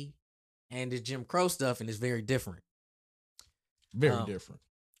slavery and the Jim Crow stuff, and it's very different. Very different.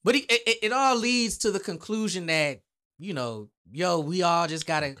 But it all leads to the conclusion that, we all just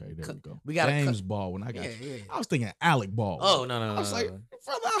gotta. Okay, there we go. We gotta James Baldwin. I got you. Yeah. I was thinking Alec Baldwin. Oh no! I was like,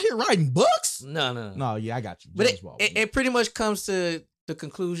 brother out here writing books. No. No, yeah, I got you. James Baldwin. It pretty much comes to the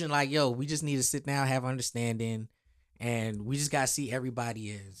conclusion like, we just need to sit down, have understanding, and we just gotta see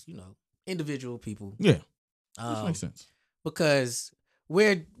everybody as individual people. Yeah, that makes sense. Because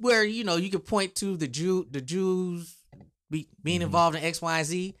where you can point to the Jews being involved in X, Y, and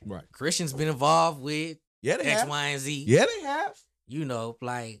Z. Right. Christians been involved with X, Y, and Z. Yeah, they have. You know,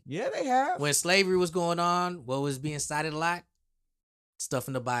 like Yeah, they have. when slavery was going on, what was being cited a lot? Stuff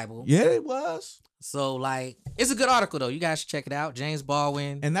in the Bible. Yeah, it was. So like, it's a good article though. You guys should check it out. James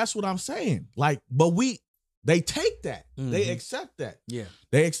Baldwin. And that's what I'm saying. Like, but they take that. They accept that. Yeah.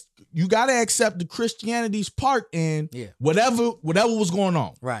 You got to accept the Christianity's part in whatever was going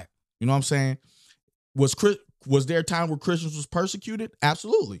on. Right. You know what I'm saying? Was there a time where Christians was persecuted?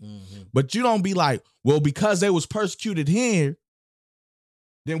 Absolutely. But you don't be like, well, because they was persecuted here,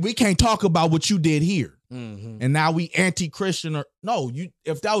 then we can't talk about what you did here. And now we anti-Christian or no,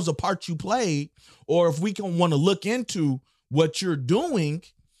 if that was a part you played, or if we can want to look into what you're doing,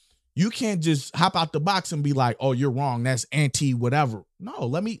 you can't just hop out the box and be like, oh, you're wrong. That's anti whatever. No,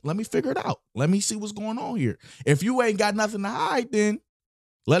 let me figure it out. Let me see what's going on here. If you ain't got nothing to hide, then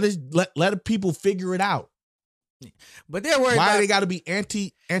let the people figure it out. But they're worried why they got to be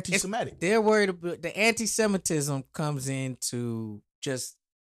anti-Semitic. They're worried about the anti-Semitism comes into just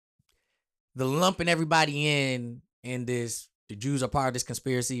the lumping everybody in this. The Jews are part of this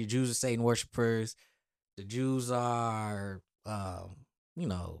conspiracy. The Jews are Satan worshipers. The Jews are, the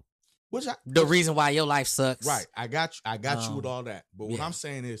reason why your life sucks. Right. I got you with all that. But what I'm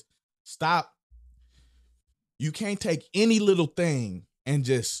saying is, stop. You can't take any little thing and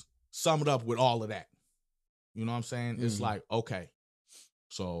just sum it up with all of that. You know what I'm saying? It's like, okay,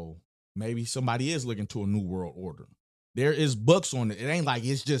 so maybe somebody is looking to a new world order. There is books on it. It ain't like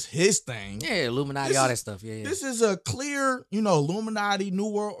it's just his thing. Yeah, Illuminati, all that stuff. Yeah. This is a clear, Illuminati, New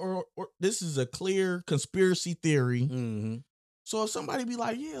World, or this is a clear conspiracy theory. So if somebody be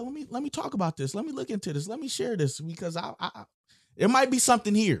like, yeah, let me talk about this. Let me look into this. Let me share this because it might be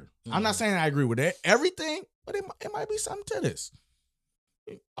something here. I'm not saying I agree with everything, but it might be something to this.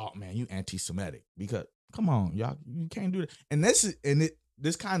 Oh man, you anti-Semitic because come on, y'all, you can't do that. And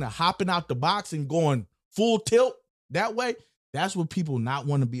this kind of hopping out the box and going full tilt that way, that's what people not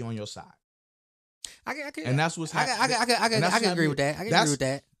want to be on your side. And that's what's happening. I can agree with that. I can agree with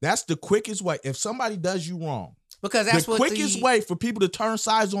that. That's the quickest way. If somebody does you wrong, because that's the quickest way for people to turn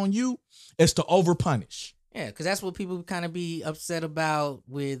sides on you is to overpunish. Yeah, because that's what people kind of be upset about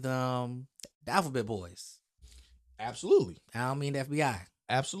with the Alphabet Boys. Absolutely. I don't mean the FBI.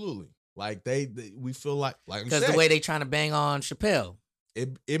 Absolutely. Like we feel like because the way they trying to bang on Chappelle,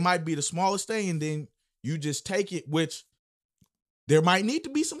 it might be the smallest thing, and then you just take it, which there might need to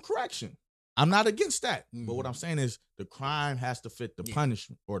be some correction. I'm not against that, but what I'm saying is the crime has to fit the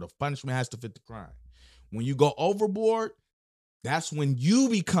punishment, or the punishment has to fit the crime. When you go overboard, that's when you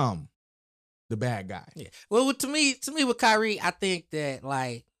become the bad guy. Yeah. Well, to me with Kyrie, I think that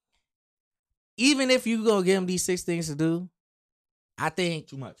like even if you go give him these 6 things to do, I think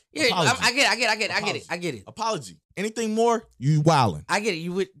too much. Yeah, I get it. Apology. Anything more, you wildin'. I get it.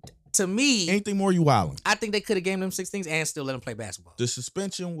 You would. To me, anything more, you wildin'. I think they could have given them 6 things and still let him play basketball. The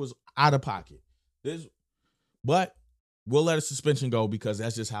suspension was out of pocket. But we'll let a suspension go because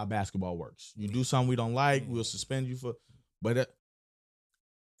that's just how basketball works. You do something we don't like, we'll suspend you for. But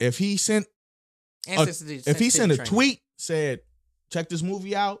if he sent a tweet said, "Check this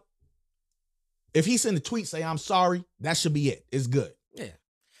movie out," if he sent a tweet say, "I'm sorry," that should be it. It's good. Yeah,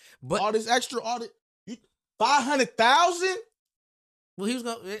 but all this extra, $500,000. Well, he was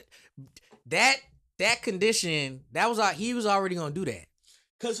gonna that condition. That was he was already gonna do that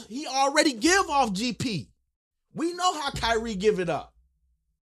because he already give off GP. We know how Kyrie give it up.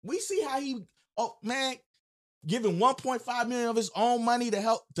 We see how giving $1.5 million of his own money to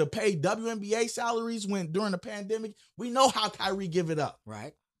help to pay WNBA salaries during the pandemic. We know how Kyrie give it up.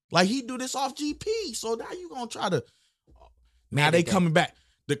 Right. Like he do this off GP. So now you gonna try to. Now they coming back.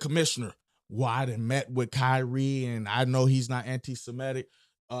 The commissioner. Well, I done met with Kyrie, and I know he's not anti-Semitic.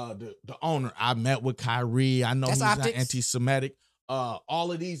 The owner, I met with Kyrie. I know he's not anti-Semitic.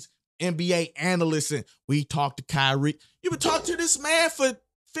 All of these NBA analysts, and we talked to Kyrie. You been talking to this man for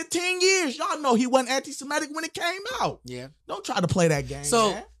 15 years. Y'all know he wasn't anti-Semitic when it came out. Yeah. Don't try to play that game,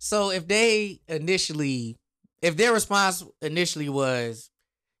 man. So if their response initially was,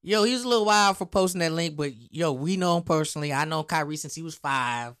 yo, he was a little wild for posting that link, but yo, we know him personally. I know Kyrie since he was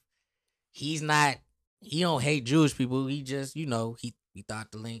 5. He don't hate Jewish people. He just, he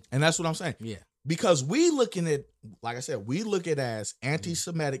thought the link. And that's what I'm saying. Yeah. Because we looking at, like I said, we look at it as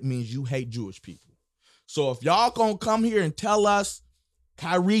anti-Semitic means you hate Jewish people. So if y'all gonna come here and tell us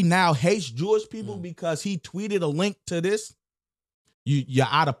Kyrie now hates Jewish people because he tweeted a link to this, you're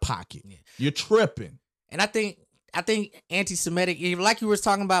out of pocket. Yeah. You're tripping. And I think I think anti-Semitic, like you were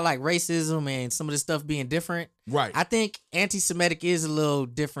talking about, like racism and some of this stuff being different. Right. I think anti-Semitic is a little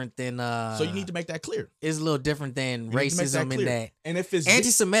different than. So you need to make that clear. Is a little different than racism in that. And if it's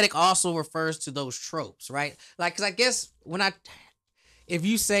anti-Semitic also refers to those tropes, right? Like, because I guess if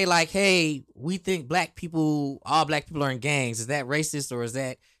you say like, hey, we think all black people are in gangs, is that racist or is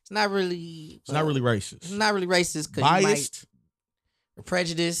that? It's not really. It's not really racist. It's not really racist. Biased.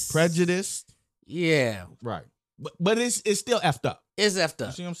 Prejudiced. Yeah. Right. But it's still effed up. It's effed up.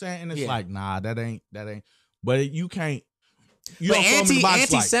 You see what I'm saying? And it's like, nah, that ain't. But you can't. You but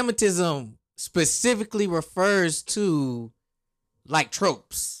anti-Semitism specifically refers to like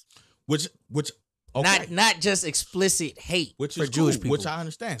tropes, which okay. not just explicit hate for Jewish people, which I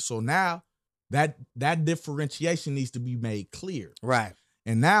understand. So now that differentiation needs to be made clear, right?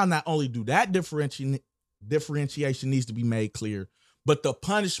 And now not only do that differentiation needs to be made clear, but the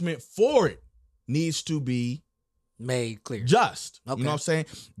punishment for it needs to be made clear, just. Okay. You know what I'm saying?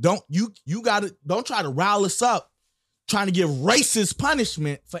 Don't try to rile us up trying to give racist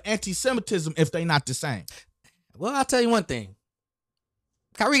punishment for anti-Semitism if they not the same. Well, I'll tell you one thing.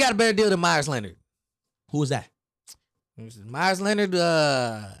 Kyrie got a better deal than Myers Leonard. Who was that? Myers Leonard,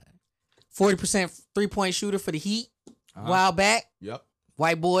 40% 3-point shooter for the Heat a while back. Yep.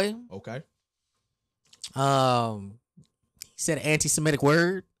 White boy. Okay. He said an anti-Semitic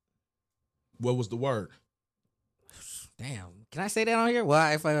word. What was the word? Damn. Can I say that on here?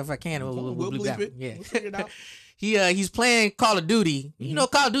 Well, if I can, we'll bleep it. Yeah. We'll figure it out. He's playing Call of Duty. Mm-hmm. You know,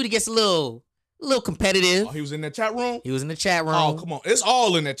 Call of Duty gets a little competitive. Oh, he was in the chat room? He was in the chat room. Oh, come on. It's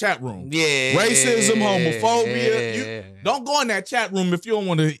all in the chat room. Yeah. Racism, homophobia. You don't go in that chat room if you don't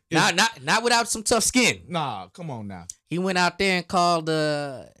want to. Not without some tough skin. Nah, come on now. He went out there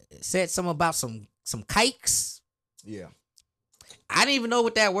and said something about some kikes. Yeah. I didn't even know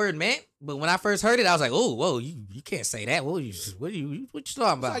what that word meant, but when I first heard it, I was like, "Oh, whoa, you can't say that. What you talking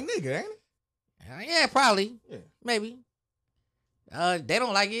about?" It's like nigga, ain't it? Yeah, probably. Yeah. Maybe. They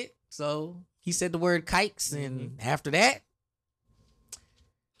don't like it, so he said the word kikes, and after that,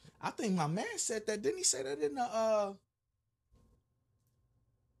 I think my man said that. Didn't he say that in the?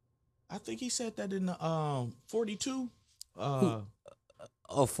 I think he said that in the 42. I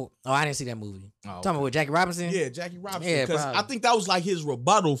didn't see that movie. Oh, okay. Talking about with Jackie Robinson? Yeah, Jackie Robinson. Yeah, because I think that was like his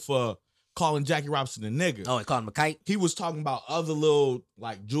rebuttal for calling Jackie Robinson a nigga. Oh, and calling him a kike? He was talking about other little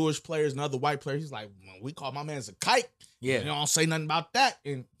like Jewish players and other white players. He's like, we call my man's a kike. Yeah. You don't say nothing about that.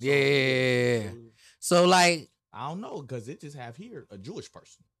 And so, yeah. So like, I don't know, because it just have here a Jewish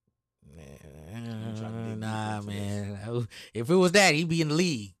person. Nah, man. If it was that, he'd be in the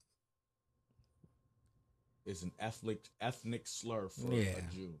league. It's an ethnic slur for a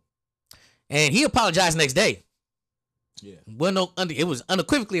Jew. And he apologized next day. Yeah. It was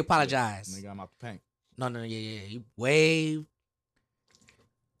unequivocally apologized. And they got him out the paint. No, yeah. He waved.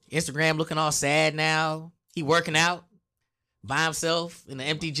 Instagram looking all sad now. He working out by himself in the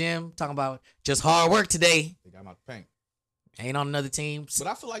empty gym, talking about just hard work today. They got him out the paint. Ain't on another team. But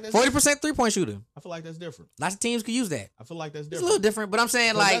I feel like that's 40% 3-point shooter. I feel like that's different. Lots of teams could use that. I feel like that's different. It's a little different, but I'm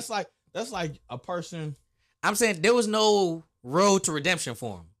saying like that's like a person. I'm saying there was no road to redemption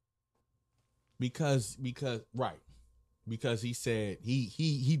for him. Because he said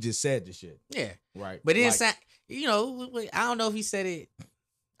he just said the shit. Yeah. Right. But it didn't I don't know if he said it.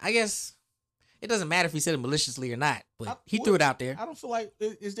 I guess it doesn't matter if he said it maliciously or not, but he threw it out there. I don't feel like,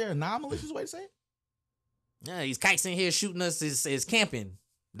 is there a non-malicious way to say it? Yeah, he's kites in here shooting us is camping.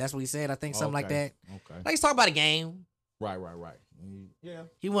 That's what he said. I think something like that. Okay. Like he's talking about a game. Right. Yeah.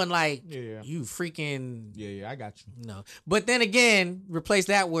 He wasn't like, you freaking. Yeah, I got you. No. But then again, replace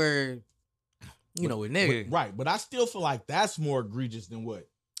that word, with nigga. Right. But I still feel like that's more egregious than what?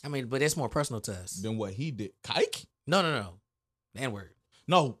 I mean, but it's more personal to us. Than what he did. Kike? No. N-word.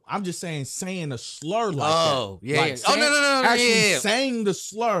 No, I'm just saying a slur like that. Oh, yeah. Like no. Actually saying the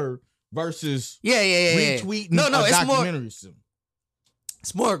slur versus retweeting a documentary.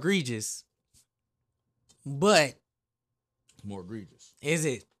 It's more egregious. But more egregious. Is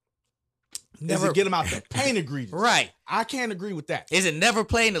it? Never get him out the paint egregious. Right. I can't agree with that. Is it never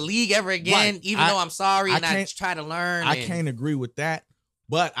play in the league ever again? Right. Even though I'm sorry and I try to learn. I can't agree with that.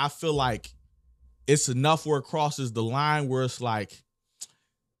 But I feel like it's enough where it crosses the line where it's like,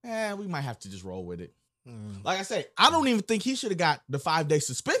 we might have to just roll with it. Like I say, I don't even think he should have got the 5-day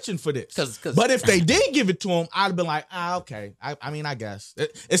suspension for this. But if they did give it to him, I'd have been like, okay. I mean, I guess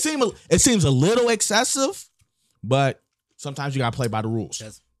it seems a little excessive, but sometimes you gotta play by the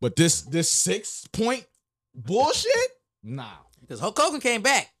rules. But this 6-point bullshit, nah. Because Hulk Hogan came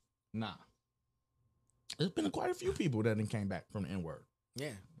back. Nah. There's been quite a few people that came back from the N-word. Yeah.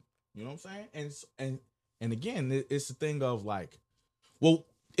 You know what I'm saying? And And again, it's the thing of like, well,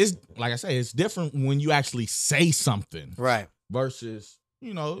 it's like I say, it's different when you actually say something, right? Versus,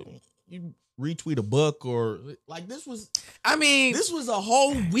 you retweet a book or like this was. I mean, this was a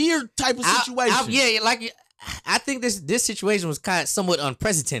whole weird type of situation. Yeah, like I think this situation was kind of somewhat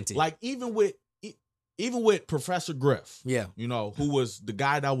unprecedented. Like even with Professor Griff, yeah, who was the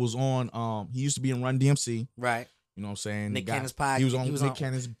guy that was on. He used to be in Run DMC, right? You know what I'm saying? Nick Cannon's pod. He was on Nick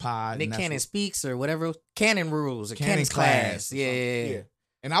Cannon's pod. Nick Cannon speaks or whatever. Cannon rules or Cannon class. Yeah.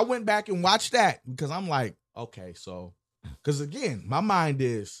 And I went back and watched that because I'm like, okay, so because again, my mind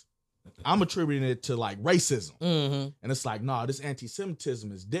is I'm attributing it to like racism, and it's like, no, this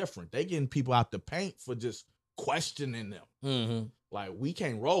anti-Semitism is different. They getting people out the paint for just questioning them. Like we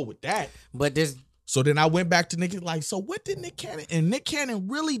can't roll with that. But there's. So then I went back to Nick, like, so what did Nick Cannon? And Nick Cannon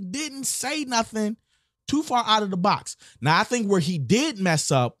really didn't say nothing too far out of the box. Now, I think where he did mess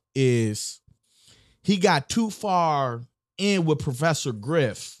up is he got too far in with Professor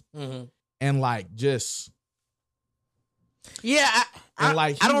Griff and like just. Yeah,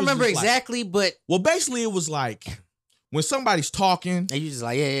 I don't remember exactly, but. Well, basically it was like when somebody's talking. And you just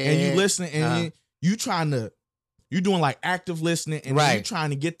like, yeah. And you listening and you trying to. You're doing like active listening and you're trying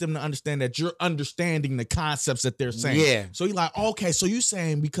to get them to understand that you're understanding the concepts that they're saying. Yeah. So you're like, okay, so you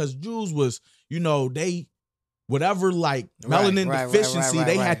saying because Jews was, they, whatever like melanin deficiency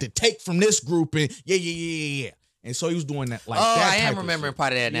they had to take from this group and yeah. And so he was doing that like that. I am remembering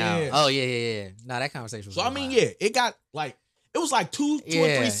part of that now. Yeah. Oh, yeah. No, that conversation was so I mean, it got like, it was like two or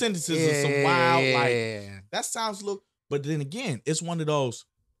three sentences and some wild, like, that sounds but then again, it's one of those,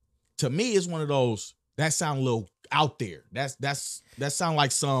 to me, it's one of those, that sound a little out there. That sound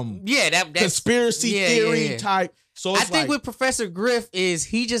like some that conspiracy theory type. So I think with Professor Griff is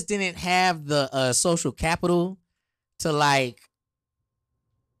he just didn't have the social capital to like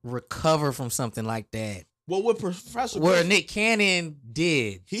recover from something like that. Well, with Professor Griff, Nick Cannon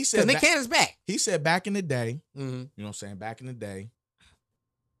did. He said Nick Cannon's back. He said back in the day, you know what I'm saying? Back in the day,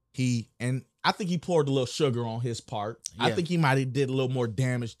 and I think he poured a little sugar on his part. Yeah. I think he might have did a little more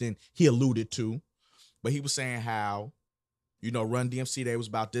damage than he alluded to. But he was saying how, Run DMC, they was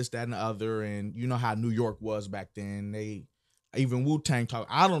about this, that, and the other. And you know how New York was back then. Even Wu-Tang talk,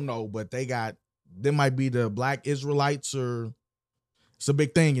 I don't know, but they might be the Black Israelites or it's a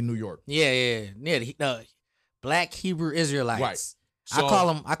big thing in New York. Yeah. The Black Hebrew Israelites. Right. So,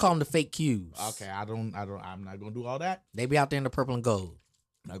 I call them the fake Qs. Okay, I'm not going to do all that. They be out there in the purple and gold.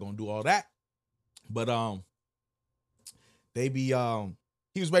 I'm not going to do all that. But, they be,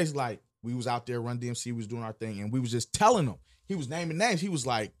 he was basically like, we was out there, Run DMC was doing our thing, and we was just telling him. He was naming names. He was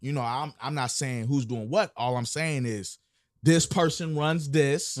like, I'm not saying who's doing what. All I'm saying is this person runs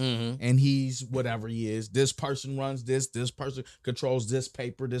this, and he's whatever he is. This person runs this. This person controls this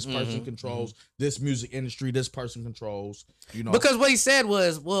paper. This person controls this music industry. This person controls, Because what he said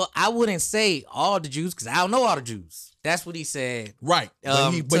was, well, I wouldn't say all the Jews because I don't know all the Jews. That's what he said. Right.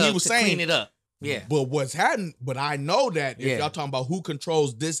 But he was saying clean it up. Yeah. But what's happening, but I know that if y'all talking about who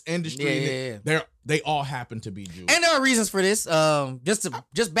controls this industry, they all happen to be Jews. And there are reasons for this.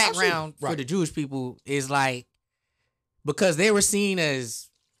 Just background for the Jewish people is like because they were seen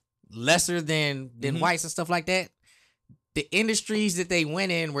as lesser than whites and stuff like that. The industries that they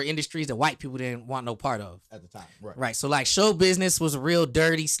went in were industries that white people didn't want no part of at the time. Right. Right. So like show business was a real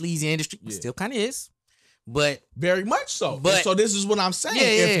dirty, sleazy industry. Yeah. Still kind of is. But very much so. But so this is what I'm saying.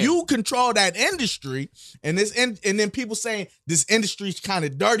 If you control that industry and then people saying this industry's kind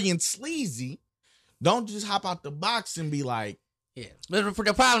of dirty and sleazy, don't just hop out the box and be like, yeah. But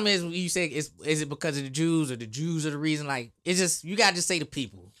the problem is you say is it because of the Jews or the Jews are the reason? Like it's just you gotta just say the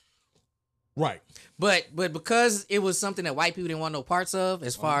people. Right. But because it was something that white people didn't want no parts of,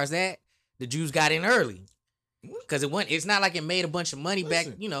 as far as that, the Jews got in early. Because it's not like it made a bunch of money back,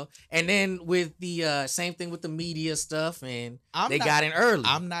 And then with the same thing with the media stuff, and got in early.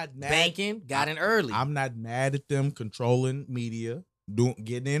 I'm not mad. Banking got in early. I'm not mad at them controlling media,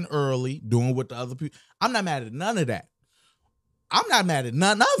 getting in early, doing what the other people. I'm not mad at none of that. I'm not mad at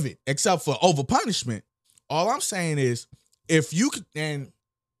none of it except for over punishment. All I'm saying is if you could, and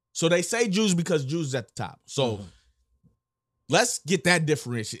so they say Jews because Jews is at the top. So. Let's get that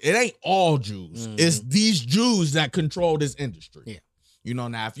differentiation. It ain't all Jews. It's these Jews that control this industry. Yeah.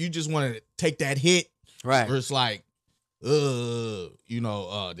 Now if you just want to take that hit, right? Where it's like, they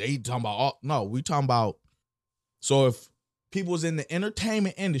talking about we talking about. So if people was in the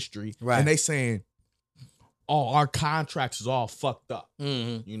entertainment industry, right, and they saying, our contracts is all fucked up.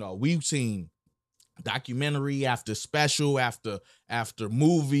 We've seen documentary after special after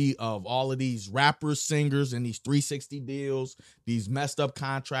movie of all of these rappers, singers, and these 360 deals, these messed up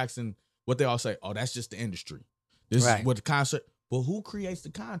contracts, and what they all say, oh, that's just the industry. This Right. is what the concept. But who creates the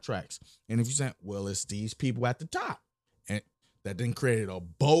contracts? And if you say, well, it's these people at the top, and that then created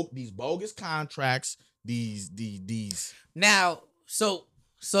these bogus contracts. These. Now,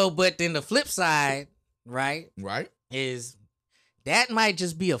 but then the flip side, right, is that might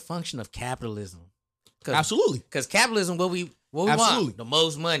just be a function of capitalism. Absolutely. Because capitalism, what we want, the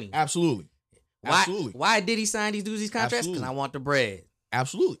most money. Absolutely. Why did he sign these contracts? Because I want the bread.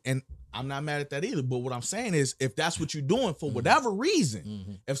 Absolutely. And I'm not mad at that either. But what I'm saying is, if that's what you're doing for whatever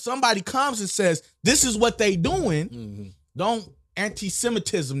reason, if somebody comes and says, this is what they doing, don't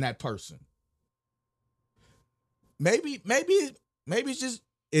anti-Semitism that person. Maybe it's just,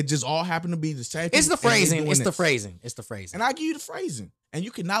 it just all happened to be the same. It's the phrasing. It's the phrasing. And I give you the phrasing. And you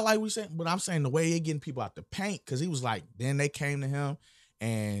cannot like we saying, but I'm saying the way he getting people out the paint, because he was like, then they came to him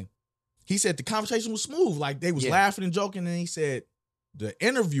and he said the conversation was smooth. Like they was laughing and joking. And he said the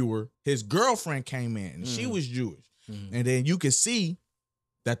interviewer, his girlfriend came in and she was Jewish. And then you could see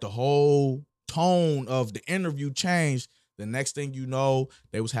that the whole tone of the interview changed. The next thing you know,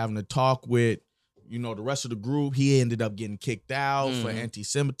 they was having a talk with, the rest of the group. He ended up getting kicked out for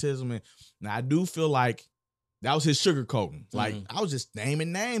anti-Semitism. And I do feel like that was his sugarcoating. Like I was just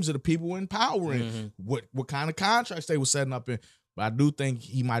naming names of the people in power and what kind of contracts they were setting up in. But I do think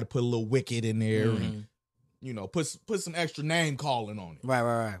he might have put a little wicked in there and, put some extra name calling on it.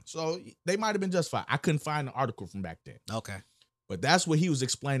 Right. So they might have been justified. I couldn't find the article from back then. Okay. But that's what he was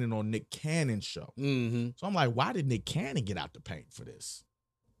explaining on Nick Cannon's show. So I'm like, why did Nick Cannon get out the paint for this?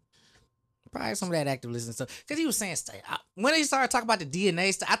 Probably some of that activism stuff. Because he was saying stuff. When he started talking about the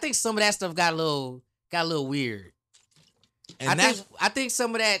DNA stuff, I think some of that stuff got a little weird. And I think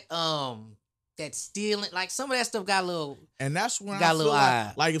some of that that stealing, like some of that stuff got a little. And that's when I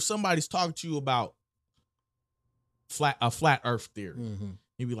feel like if somebody's talking to you about a flat Earth theory,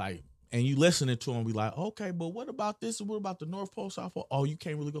 you'd be like, and you listening to him, be like, okay, but what about this? And what about the North Pole, South Pole? Oh, you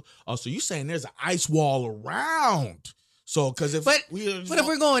can't really go. Oh, so you saying there's an ice wall around? So, because if if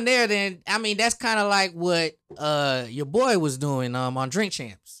we're going there, then I mean that's kind of like what your boy was doing on Drink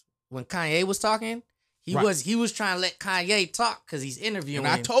Champs when Kanye was talking. He was trying to let Kanye talk because he's interviewing.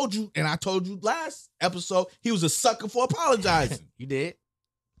 And I told you last episode he was a sucker for apologizing. You did.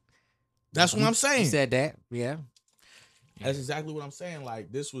 That's what I'm saying. You said that, yeah. That's exactly what I'm saying.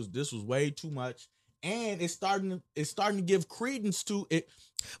 Like this was way too much, and it's starting to give credence to it.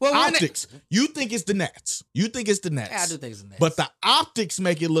 Well, optics. You think it's the Nets. Yeah, I do think it's the Nets. But the optics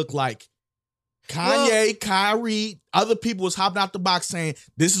make it look like Kanye, Kyrie, other people was hopping out the box saying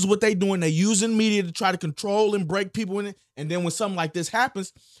this is what they doing. They using media to try to control and break people in it. And then when something like this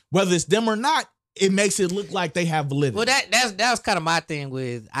happens, whether it's them or not, it makes it look like they have validity. Well, that was kind of my thing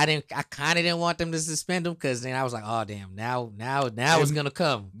with I kind of didn't want them to suspend them because then I was like, oh damn, now it's gonna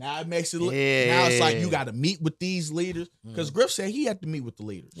come. Now it makes it look. Now it's like you got to meet with these leaders because Griff said he had to meet with the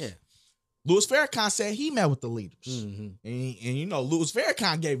leaders. Yeah. Louis Farrakhan said he met with the leaders, and Louis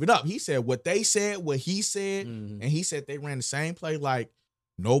Farrakhan gave it up. He said what they said, what he said, and he said they ran the same play. Like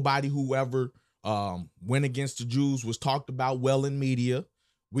nobody who ever went against the Jews was talked about well in media.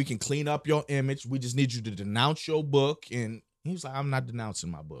 We can clean up your image. We just need you to denounce your book. And he was like, I'm not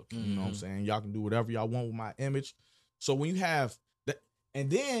denouncing my book. You know what I'm saying? Y'all can do whatever y'all want with my image. So when you have that, and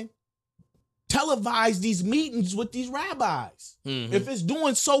then televise these meetings with these rabbis. If it's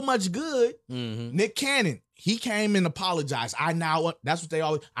doing so much good, Nick Cannon, he came and apologized. That's what they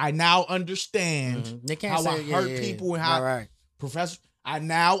always, I now understand how I hurt people and how Professor, I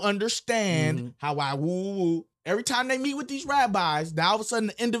now understand how I woo. Every time they meet with these rabbis, now all of a sudden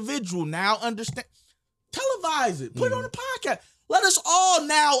the individual now understand. Televise it. Put it on the podcast. Let us all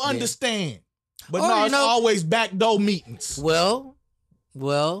now understand. But no, it's always backdoor meetings. Well,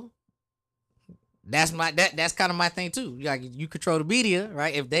 that's kind of my thing too. Like you control the media,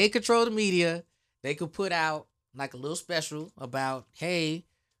 right? If they control the media, they could put out like a little special about, hey,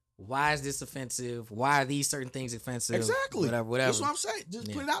 why is this offensive? Why are these certain things offensive? Exactly. Whatever. That's what I'm saying.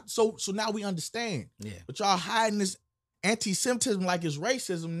 Just put it out. So now we understand. Yeah. But y'all hiding this anti-Semitism like it's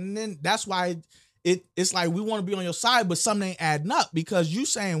racism. And then that's why it's like we want to be on your side, but something ain't adding up because you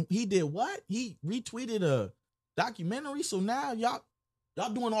saying he did what? He retweeted a documentary. So now y'all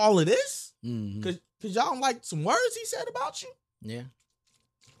doing all of this? Because y'all don't like some words he said about you? Yeah.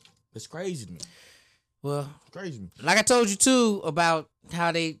 It's crazy to me. Well, it's crazy to me. Like I told you too about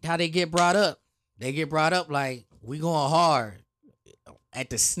how they get brought up. They get brought up like we going hard at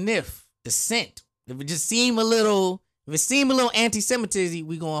the sniff, the scent. If it seem a little anti-Semitism,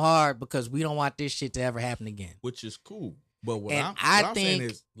 we going hard because we don't want this shit to ever happen again. Which is cool. But what And I'm saying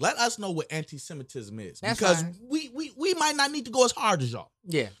is, let us know what anti-Semitism is, because fine. we might not need to go as hard as y'all.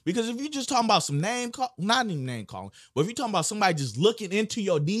 Yeah. Because if you're just talking about some not even name calling, but if you're talking about somebody just looking into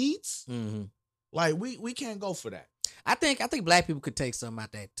your deeds, like we can't go for that. I think black people could take something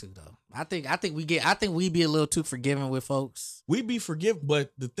out that too, though. I think we be a little too forgiving with folks. We be forgiving,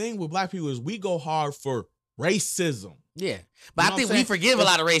 but the thing with black people is we go hard for racism. Yeah, but I think we forgive a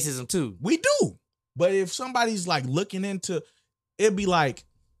lot of racism too. We do, but if somebody's like looking into, it'd be like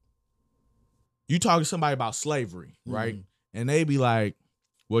you talk to somebody about slavery, right? And they be like,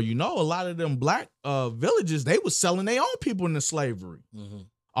 well, you know, a lot of them black villages, they was selling their own people into slavery.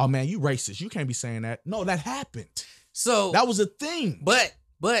 Oh man, you racist. You can't be saying that. No, that happened. So that was a thing. But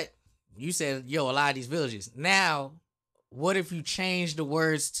you said, yo, a lot of these villages. Now, what if you change the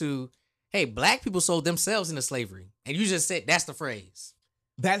words to, hey, black people sold themselves into slavery, and you just said that's the phrase.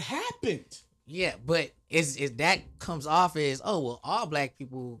 That happened. Yeah, but is that comes off as, oh well, all black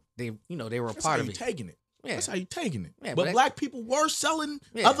people, they were a part of it. Taking it. Yeah. That's how you taking it. Yeah, but black people were selling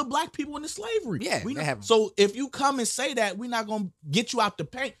other black people into slavery. Yeah, so if you come and say that, we're not gonna get you out the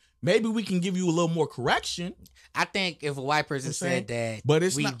paint. Maybe we can give you a little more correction. I think if a white person said that, but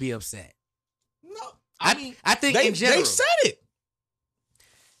we'd be upset. No, I think in general they said it.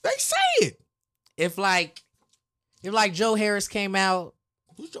 They say it. If Joe Harris came out.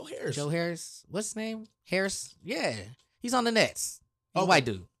 Who's Joe Harris? Joe Harris. What's his name? Harris. Yeah, he's on the Nets. He's a white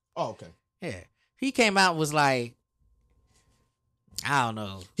dude. Oh, okay. Yeah, he came out and was like, I don't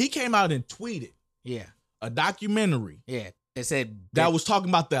know. He came out and tweeted. Yeah, a documentary. Yeah, it said that was talking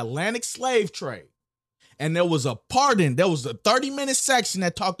about the Atlantic slave trade. And there was a 30-minute section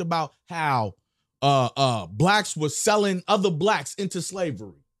that talked about how blacks were selling other blacks into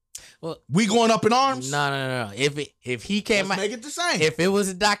slavery. Well, we going up in arms? No. If he came out, make it the same. If it was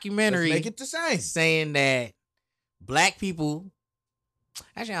a documentary, make it the same, saying that black people.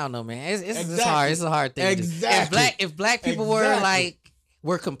 Actually, I don't know, man. It's hard. It's a hard thing. Exactly. If black people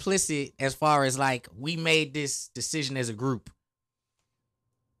were complicit as far as like we made this decision as a group.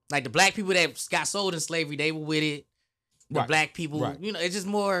 Like the black people that got sold in slavery, they were with it. The black people, it's just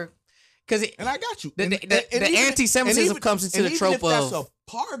more because. And I got you. The anti-Semitism comes into the trope of that's a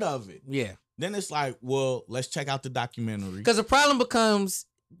part of it. Yeah. Then it's like, well, let's check out the documentary. Because the problem becomes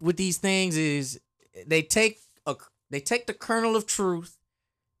with these things is they take the kernel of truth,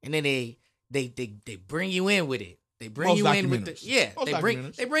 and then they bring you in with it. They bring you in with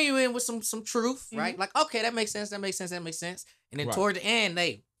they bring you in with some truth, right? Like, okay, that makes sense. And then toward the end,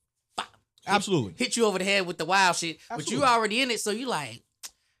 they hit you over the head with the wild shit. Absolutely. But you already in it, so you like,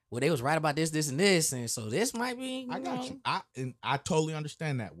 well, they was right about this, and this, and so this might be. I got you. I totally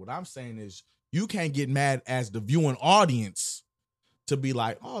understand that. What I'm saying is, you can't get mad as the viewing audience to be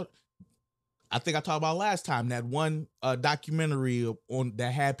like, oh, I think I talked about last time that one documentary on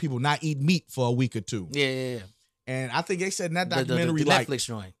that had people not eat meat for a week or two. Yeah. And I think they said in that documentary, the Netflix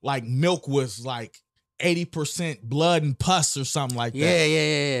joint, like milk was like 80% blood and pus or something like that.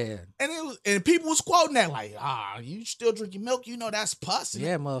 Yeah. And people was quoting that like, you still drinking milk? You know that's pus.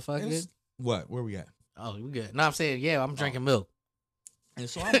 Yeah, motherfucker. What? Where we at? Oh, we good. No, I'm saying, yeah, I'm drinking milk. And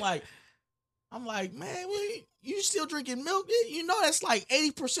so I'm like, man, you still drinking milk? You know that's like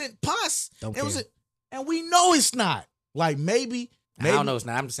 80% pus. And we know it's not. Like maybe I don't know it's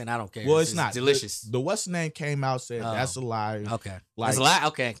not. I'm just saying I don't care. Well, it's not delicious. The what's the name came out said that's a lie. Okay, like, that's a lie.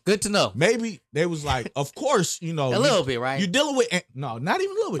 Okay, good to know. Maybe they was like, of course, a little bit, right? You're dealing with not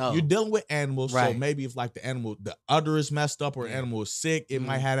even a little bit. Oh. You're dealing with animals, right. So maybe if like the udder is messed up or animal is sick, it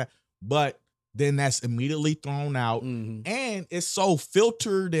might have that. But then that's immediately thrown out, and it's so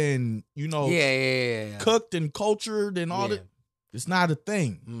filtered and cooked and cultured and all that. It's not a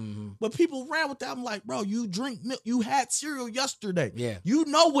thing. But people ran with that. I'm like, bro, you drink milk. You had cereal yesterday. Yeah. You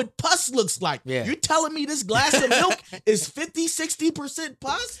know what pus looks like. Yeah. You're telling me this glass of milk is 50, 60%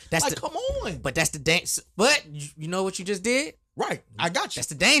 pus? Come on. But that's the danger. But you know what you just did? Right. I got you. That's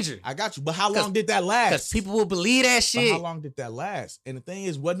the danger. I got you. But how long did that last? Because people will believe that shit. But how long did that last? And the thing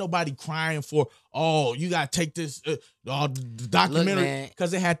is, wasn't nobody crying for, you got to take this the documentary.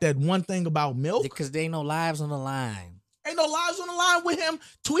 Because it had that one thing about milk. Because there ain't no lives on the line. Ain't no lives on the line with him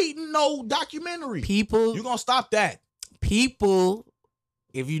tweeting no documentary. People, you're gonna stop that. People,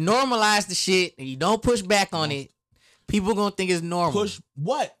 if you normalize the shit and you don't push back on it, people gonna think it's normal. Push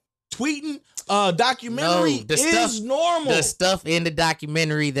what? Tweeting documentary is normal. The stuff in the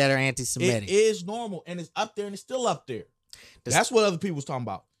documentary that are anti-Semitic. It is normal, and it's up there, and it's still up there. That's what other people was talking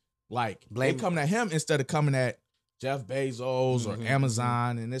about. Like, they coming at him instead of coming at Jeff Bezos or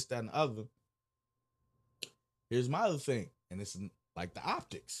Amazon and this, that, and the other. Here's my other thing, and it's like the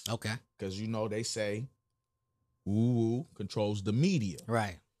optics. Okay. Because, they say Woo controls the media.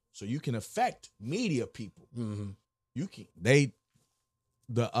 Right. So you can affect media people. Mm-hmm. You can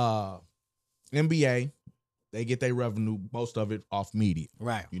the NBA, they get their revenue, most of it off media.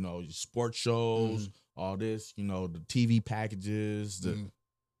 Right. You know, sports shows, all this, you know, the TV packages.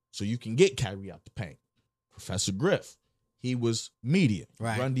 So you can get Kyrie out the paint. Professor Griff, he was media.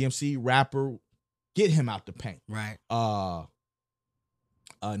 Right. Run DMC, rapper, get him out the paint. Right.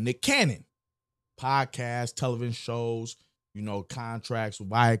 Nick Cannon, podcast, television shows, you know, contracts with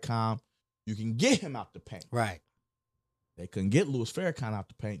Viacom. You can get him out the paint. Right. They couldn't get Louis Farrakhan out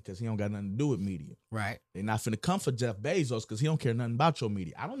the paint because he don't got nothing to do with media. Right. They're not finna come for Jeff Bezos because he don't care nothing about your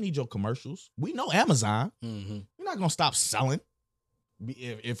media. I don't need your commercials. We know Amazon. Mm-hmm. You're not gonna stop selling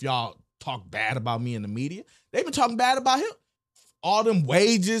if y'all talk bad about me in the media. They've been talking bad about him. All them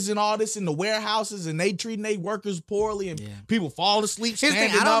wages and all this in the warehouses, and they treating their workers poorly, and people fall asleep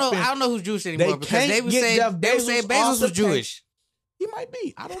standing up. I don't know who's Jewish anymore because they would say Bezos was Jewish. He might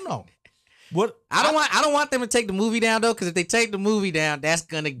be. I don't know. What I don't want them to take the movie down though, because if they take the movie down, that's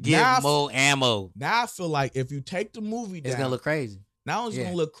gonna give more ammo. Now I feel like if you take the movie down, it's gonna look crazy. Now it's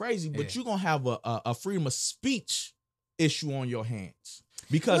gonna look crazy, but you're gonna have a freedom of speech issue on your hands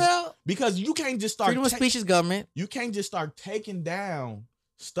because you can't just start freedom of speech is government. You can't just start taking down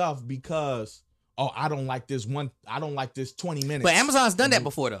stuff because I don't like this 20 minutes. But Amazon's done that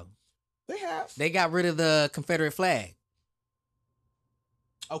before though. They have. They got rid of the Confederate flag.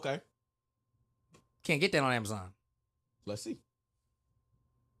 Okay. Can't get that on Amazon. Let's see.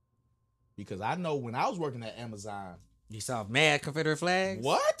 Because I know when I was working at Amazon, you saw mad Confederate flags.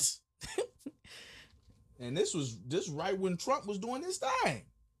 What? And this right when Trump was doing his thing.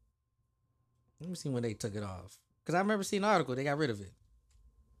 Let me see when they took it off. Because I remember seeing an article, they got rid of it.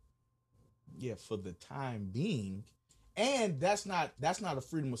 Yeah, for the time being. And that's not a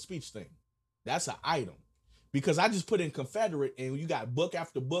freedom of speech thing. That's an item. Because I just put in Confederate and you got book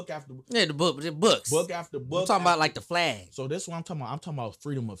after book after book. Yeah, the books. Book after book. I'm talking about like the flag. So that's what I'm talking about. I'm talking about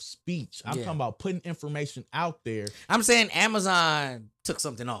freedom of speech. I'm talking about putting information out there. I'm saying Amazon took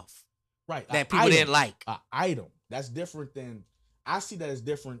something off. Right. That people didn't like. An item. That's different than, I see that as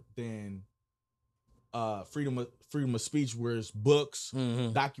different than freedom of speech, where it's books,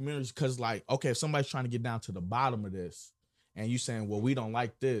 documentaries. Because like, okay, if somebody's trying to get down to the bottom of this and you saying, well, we don't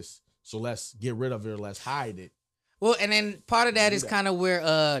like this, so let's get rid of it or let's hide it. Well, and then part of that is kind of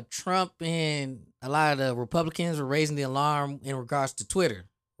where Trump and a lot of the Republicans were raising the alarm in regards to Twitter,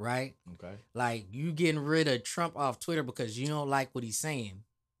 right? Okay. Like, you getting rid of Trump off Twitter because you don't like what he's saying.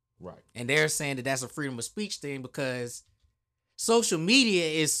 Right. And they're saying that that's a freedom of speech thing because social media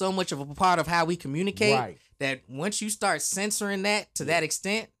is so much of a part of how we communicate that once you start censoring that to that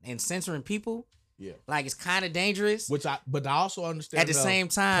extent and censoring people, like it's kind of dangerous. But I also understand at the same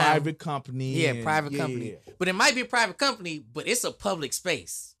time, private company. Yeah, private company. Yeah. But it might be a private company, but it's a public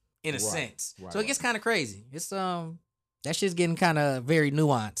space in a sense. So it gets kind of crazy. It's that shit's getting kind of very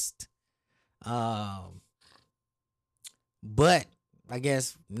nuanced. But I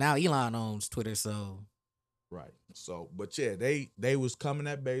guess now Elon owns Twitter, so right. So, but yeah, they was coming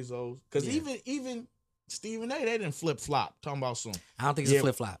at Bezos because even Stephen A, they didn't flip flop. Talking about some. I don't think it's a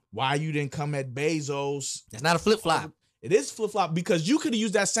flip flop. Why you didn't come at Bezos? It's not a flip flop. It is flip flop because you could have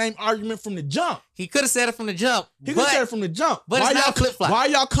used that same argument from the jump. He could have said it from the jump. He could have said it from the jump. But it's not a flip flop. Why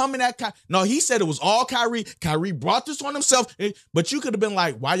y'all coming at Kyrie? No, he said it was all Kyrie. Kyrie brought this on himself. But you could have been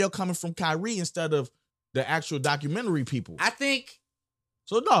like, why y'all coming from Kyrie instead of the actual documentary people? I think.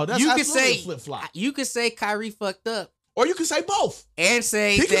 So no, that's absolutely a flip flop. You could say Kyrie fucked up, or you could say both, and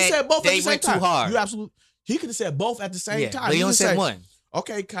say he could have said both they at the same went time. too hard. You absolutely. He could have said both at the same time. But he only said one.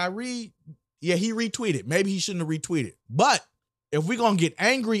 Okay, Kyrie. Yeah, he retweeted. Maybe he shouldn't have retweeted. But if we're gonna get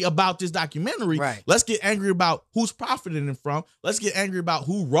angry about this documentary, let's get angry about who's profiting from. Let's get angry about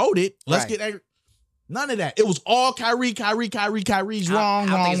who wrote it. Let's get angry. None of that. It was all Kyrie. Kyrie's wrong.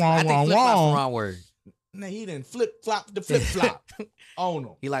 I think wrong word. Nah, he didn't flip flop the flip flop. Oh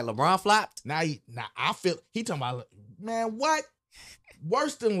no. He like LeBron flopped? Now I feel he talking about, man, what?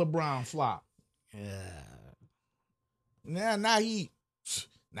 Worse than LeBron flop. Yeah. Now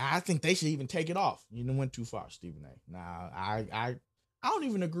I think they should even take it off. You done went too far, Stephen A. Now I don't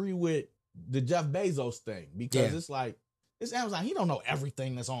even agree with the Jeff Bezos thing because it's like, it's Amazon. He don't know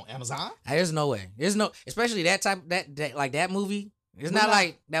everything that's on Amazon. There's no way. There's no, especially that type that like that movie. It's not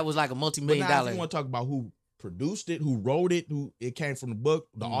like that was like a multi-million-dollar. If you want to talk about who produced it, who wrote it, who it came from the book,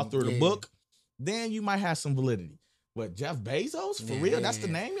 the author of the book, then you might have some validity. But Jeff Bezos, for real, that's the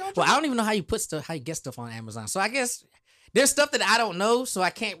name y'all. Well, I don't even know how you get stuff on Amazon. So I guess There's stuff that I don't know, so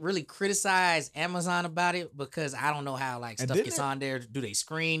I can't really criticize Amazon about it because I don't know how like And stuff didn't gets it- on there. Do they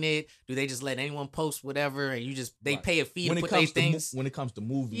screen it? Do they just let anyone post whatever and you just they Right. pay a fee when to it put their comes to things? when it comes to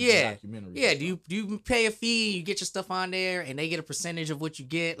movies, Yeah. documentaries. Yeah, and do you pay a fee, you get your stuff on there, and they get a percentage of what you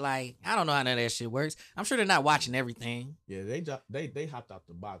get? Like, I don't know how none of that shit works. I'm sure they're not watching everything. stuff. Yeah, they hopped out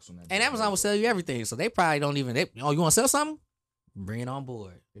the box on that. And Amazon will sell you everything, so they probably don't even. Oh, you want to sell something? Bring it on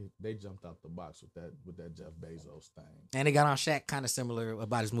board. They jumped out the box with that Jeff Bezos thing. And they got on Shaq kind of similar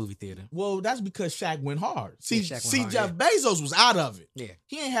about his movie theater. Well, that's because Shaq went hard. See, Shaq went hard, Jeff Bezos was out of it. Yeah,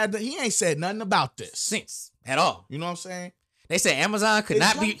 He ain't said nothing about this. sense at all. You know what I'm saying? They said Amazon could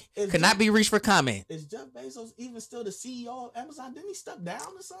not be reached for comment. Is Jeff Bezos even still the CEO of Amazon? Didn't he step down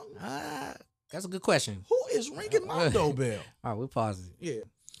or something? That's a good question. Who is ringing my doorbell? All right, we'll pause it. Yeah.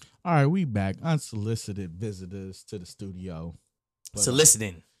 All right, we back. Unsolicited visitors to the studio. But,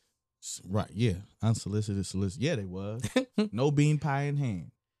 Soliciting. Right, yeah. Unsolicited solicit. Yeah, they was. No bean pie in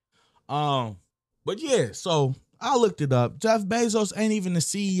hand. But yeah, so I looked it up. Jeff Bezos ain't even the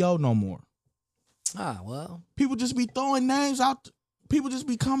CEO no more. Well. People just be throwing names out. People just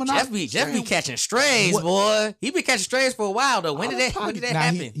be coming out. Jeff be catching strays, What? He been catching strays for a while though. When did that Now,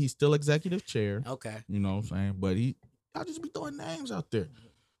 happen? He's still executive chair. Okay. You know what I'm saying? But y'all just be throwing names out there.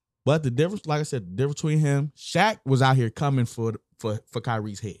 But the difference, like I said, the difference between him, Shaq was out here coming for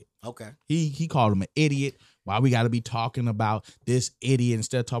Kyrie's head. Okay. He called him an idiot. Why we got to be talking about this idiot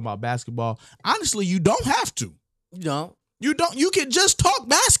instead of talking about basketball? Honestly, you don't have to. You don't. You don't. You can just talk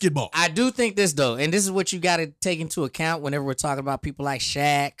basketball. I do think this though, and this is what you got to take into account whenever we're talking about people like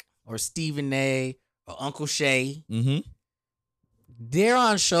Shaq or Stephen A. or Uncle Shay. Mm-hmm. They're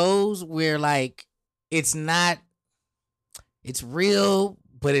on shows where like it's real,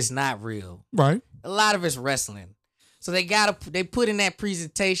 but it's not real. Right. A lot of it's wrestling. So they put in that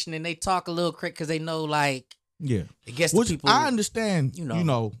presentation and they talk a little quick because they know like Yeah. it gets Which the people. I understand. you know. You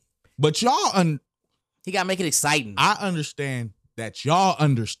know. But y'all, He got to make it exciting. I understand that y'all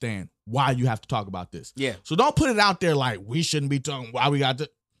understand why you have to talk about this. Yeah. So don't put it out there like we shouldn't be talking. Why we got to.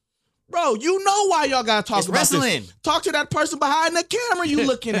 Bro, you know why y'all gotta talk It's about wrestling. this. Talk to that person behind the camera you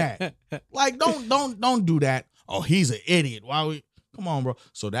looking at. Like, don't do that. Oh, he's an idiot. Why we? Come on, bro.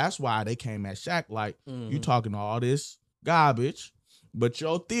 So that's why they came at Shaq like, you talking all this garbage, but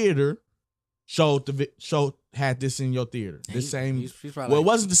your theater had this in your theater. The same. He's Well, it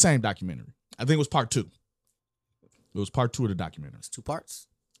wasn't the same documentary. I think it was part 2. It was part 2 of the documentary. It's 2 parts.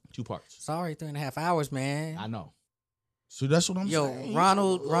 2 parts. Sorry, 3.5 hours, man. I know. So that's what I'm saying.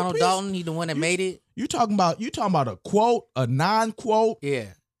 Ronald Dalton, he the one that made it. You talking about a quote, a non-quote, Yeah.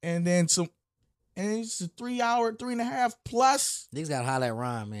 and then some, and it's a 3.5 plus Niggas gotta holler at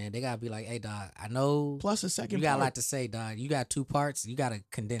Ron, man. They gotta be like, hey dog, I know plus a second. you got part. a lot to say, dog. You got 2 parts. You gotta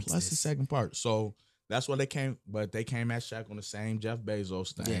condense Plus this. the second part. So that's what they came, but they came at Shaq on the same Jeff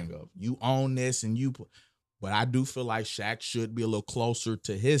Bezos thing of you own this and you. But I do feel like Shaq should be a little closer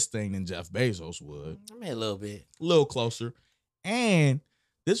to his thing than Jeff Bezos would. I mean, a little bit. A little closer. And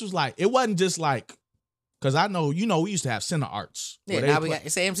this was like, it wasn't just like, because I know, we used to have Center Arts. Yeah, now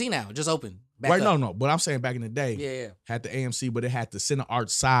it's AMC now. Just open. Back Right, up. no. But I'm saying back in the day, Yeah. had the AMC, but it had the Center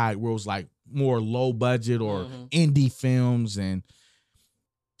Arts side where it was like more low budget or indie films. And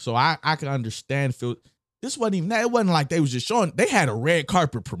so I can understand. This wasn't even that. It wasn't like they was just showing. They had a red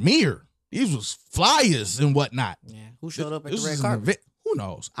carpet premiere. These was flyers and whatnot. Yeah. Who showed up at This the red was an carpet? event. Who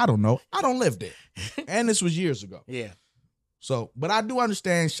knows? I don't know. I don't live there. And this was years ago. Yeah. So, but I do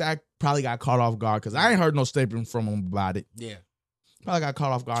understand Shaq probably got caught off guard because I ain't heard no statement from him about it. Yeah. Probably got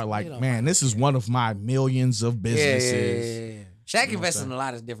caught off guard like, don't man, mind this is one of my millions of businesses. Yeah. Shaq You know invested what in a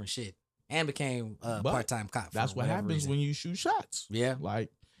lot of different shit and became a But part-time cop. That's for what whatever happens reason. when you shoot shots. Yeah. Like,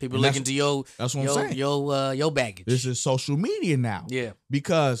 People and looking to that's what I'm saying. your baggage. This is social media now. Yeah.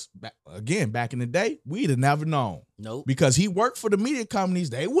 Because, again, back in the day, we'd have never known. Nope. Because he worked for the media companies,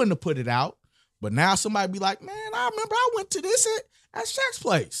 they wouldn't have put it out. But now somebody be like, man, I remember I went to this at Shaq's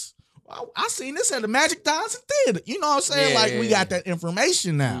place. I seen this at the Magic Johnson Theater. You know what I'm saying? Yeah, like, yeah, we got that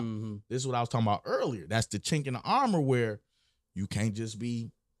information now. Mm-hmm. This is what I was talking about earlier. That's the chink in the armor where you can't just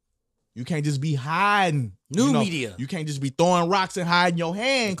be hiding. New media. You can't just be throwing rocks and hiding your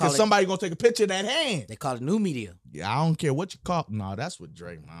hand because somebody gonna take a picture of that hand. They call it new media. Yeah, I don't care what you call. No, that's what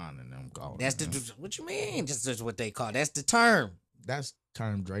Draymond and them call. That's what you mean? Just what they call it. That's the term. That's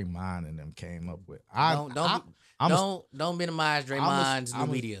term Draymond and them came up with. Don't minimize Draymond's new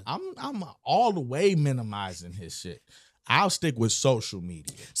media. I'm all the way minimizing his shit. I'll stick with social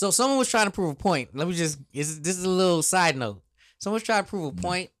media. So someone was trying to prove a point. This is a little side note. Someone was trying to prove a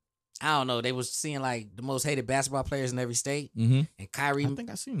point. I don't know. They was seeing like the most hated basketball players in every state. Mm-hmm. And Kyrie. I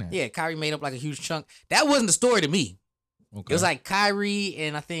think I seen that. Yeah, Kyrie made up like a huge chunk. That wasn't the story to me. It was like Kyrie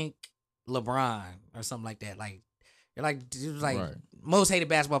and I think LeBron or something like that. Like it was like most hated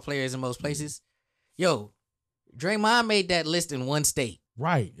basketball players in most places. Yo, Draymond made that list in one state.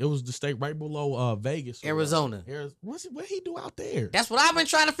 Right. It was the state right below Vegas. Arizona. What he do out there? That's what I've been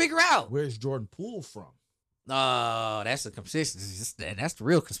trying to figure out. Where's Jordan Poole from? Oh, that's a conspiracy. That's the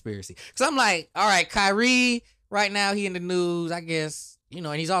real conspiracy. Because I'm like, all right, Kyrie, right now he in the news, I guess. You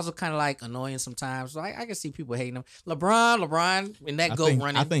know, and he's also kind of like annoying sometimes. So I can see people hating him. LeBron, and that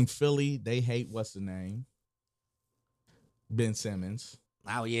running. I think Philly, they hate what's the name? Ben Simmons.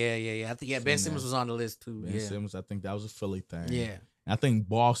 Oh, yeah. I think, Ben Simmons was on the list too. Ben Simmons, I think that was a Philly thing. Yeah. I think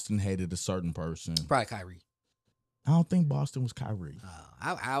Boston hated a certain person. Probably Kyrie. I don't think Boston was Kyrie.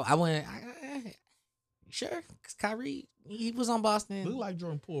 I went, sure, because Kyrie, he was on Boston. Look like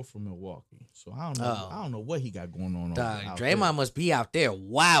Jordan Poole from Milwaukee. So I don't know. I don't know what he got going on. Draymond must be out there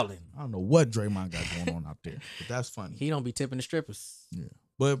wilding. I don't know what Draymond got going on out there, but that's funny. He don't be tipping the strippers. Yeah,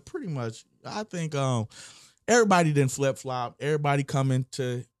 but pretty much, I think everybody didn't flip flop. Everybody coming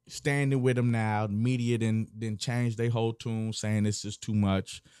to standing with him now. The media didn't change their whole tune, saying this is too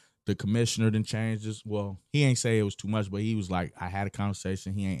much. The commissioner didn't change this. Well, he ain't say it was too much, but he was like, I had a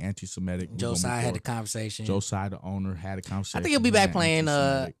conversation. He ain't anti-Semitic. Joe Tsai had the conversation. Joe Tsai, the owner, had a conversation. I think he'll be back playing.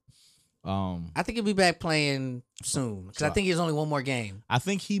 I think he'll be back playing soon because I think he has only one more game. I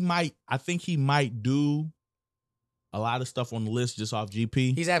think he might do a lot of stuff on the list just off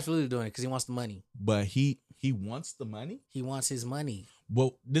GP. He's absolutely doing it because he wants the money. But he wants the money? He wants his money.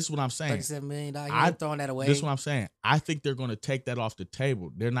 Well, this is what I'm saying. $37 million. I'm throwing that away. This is what I'm saying. I think they're going to take that off the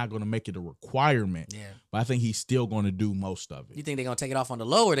table. They're not going to make it a requirement. Yeah. But I think he's still going to do most of it. You think they're going to take it off on the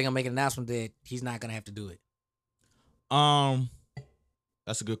low, or they're going to make an announcement that he's not going to have to do it?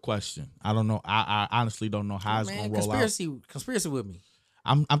 That's a good question. I don't know. I honestly don't know how it's going to roll out. Conspiracy with me.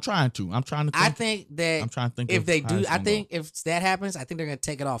 I'm trying to. Think. I think that I'm trying to think if they do, I think if that happens, I think they're going to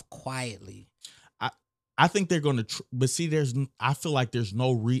take it off quietly. I think they're going to, but see, I feel like there's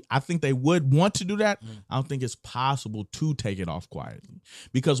no I think they would want to do that. I don't think it's possible to take it off quietly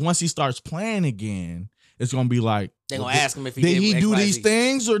because once he starts playing again, it's going to be like, they're going to ask him if did he do these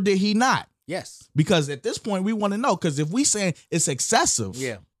things or did he not? Yes. Because at this point, we want to know, because if we say it's excessive,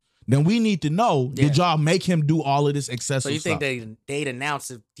 yeah, then we need to know, did y'all make him do all of this excessive stuff? So you think they'd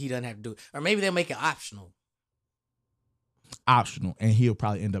announce if he doesn't have to do it? Or maybe they'll make it optional. Optional, and he'll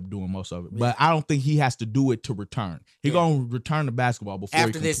probably end up doing most of it. But I don't think he has to do it to return. He's gonna return to basketball before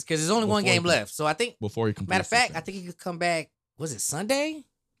after this, because there's only one game left. So I think before he completes. Matter of fact, I think he could come back. Was it Sunday?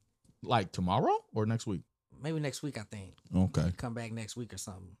 Like tomorrow or next week? Maybe next week. I think. Okay. Come back next week or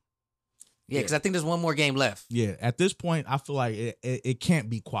something. Yeah, because I think there's one more game left. Yeah, at this point, I feel like it can't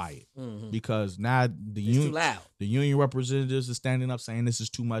be quiet because now the union representatives are standing up saying this is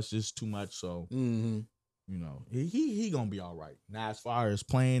too much. This is too much. So. You know, he gonna be all right. Now, as far as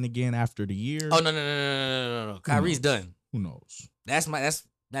playing again after the year. Oh no. Kyrie's done. Who knows? That's my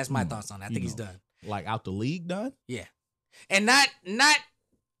thoughts on it. I think he's done. Like out the league done? Yeah. And not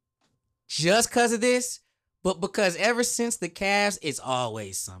just because of this, but because ever since the Cavs, it's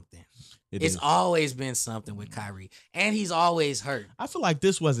always something. It's always been something with Kyrie. And he's always hurt. I feel like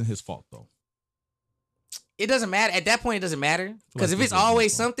this wasn't his fault though. It doesn't matter. At that point, it doesn't matter. Because if it's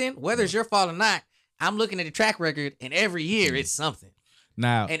always something, whether it's your fault or not, I'm looking at the track record, and every year it's something.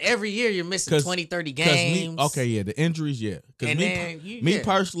 Now, and every year you're missing 20, 30 games. The injuries, yeah. And me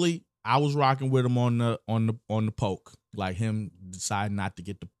personally, I was rocking with him on the poke, like him deciding not to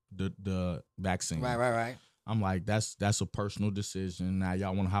get the vaccine. Right. I'm like, that's a personal decision. Now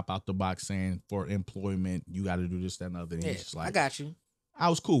y'all want to hop out the box saying for employment you got to do this, that, and other. Yeah, like, I got you. I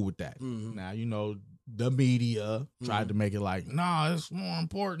was cool with that. Now the media tried to make it like, nah, it's more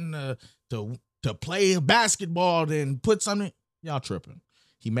important to play basketball than put something. Y'all tripping.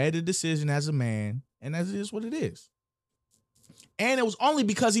 He made a decision as a man, and that is what it is. And it was only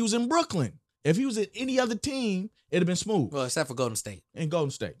because he was in Brooklyn. If he was at any other team, it'd have been smooth. Well, except for Golden State. In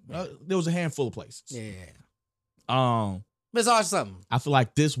Golden State. There was a handful of places. Yeah. But it's always something. I feel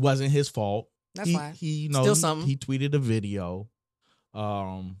like this wasn't his fault. That's fine. Still something. He tweeted a video.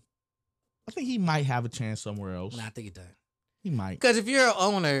 I think he might have a chance somewhere else. Nah, I think he does. He might. Because if you're an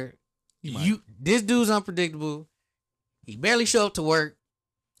owner, this dude's unpredictable. He barely show up to work.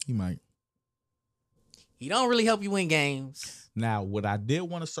 He might. He don't really help you win games. Now, what I did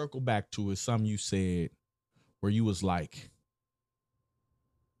want to circle back to is something you said where you was like,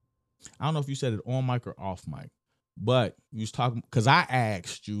 I don't know if you said it on mic or off mic, but you was talking, because I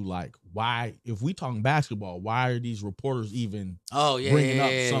asked you, like, why, if we talking basketball, why are these reporters even bringing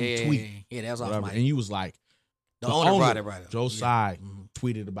up some tweet? Yeah, that was off whatever. mic. And you was like, The owner brought it right up. Joe Tsai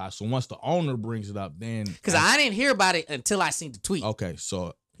tweeted about it. So once the owner brings it up, then because I didn't hear about it until I seen the tweet. Okay,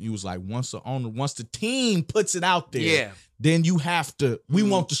 so he was like, once the team puts it out there, Yeah. then you have to. We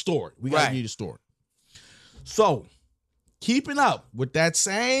want the story. We gotta need a story. So keeping up with that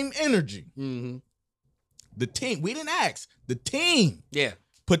same energy, the team. We didn't ask. The team. Yeah.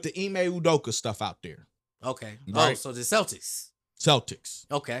 Put the Ime Udoka stuff out there. Okay. Right. Oh, so the Celtics.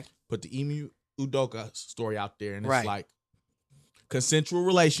 Okay. Put the Ime Udoka story out there, and it's Right. like consensual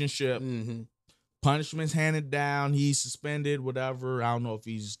relationship. Punishment's handed down. He's suspended, whatever. I don't know if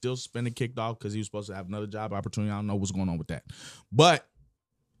he's still suspended, kicked off because he was supposed to have another job opportunity. I don't know what's going on with that. But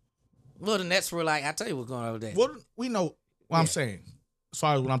well, the Nets were like, I tell you what's going on with that. well, we know what I'm saying as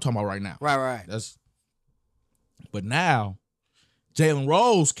far as what I'm talking about right now. Right. But now Jalen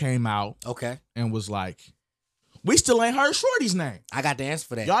Rose came out and was like, we still ain't heard Shorty's name. I got the answer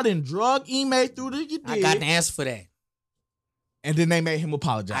for that. Y'all didn't drug Ime through the you did. I got the answer for that. And then they made him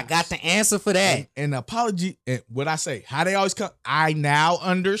apologize. I got the answer for that. And the apology, and what I say, how they always come, I now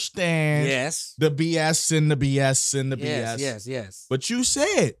understand the BS and the BS and the BS. Yes. But you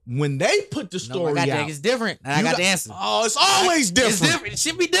said, when they put the story out. It's different. I got the answer. Oh, it's always different. It's different. It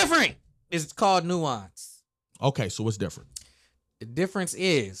should be different. It's called nuance. Okay, so what's different? The difference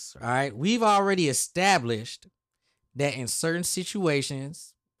is, all right, we've already established that in certain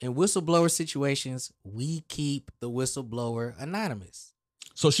situations, in whistleblower situations, we keep the whistleblower anonymous.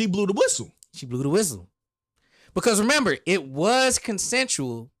 So she blew the whistle. She blew the whistle. Because remember, it was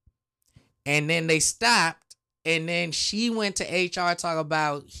consensual, and then they stopped, and then she went to HR talk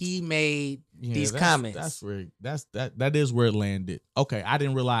about he made these comments. That is where it landed. Okay, I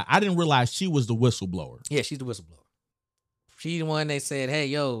didn't realize she was the whistleblower. Yeah, she's the whistleblower. She's the one that said, hey,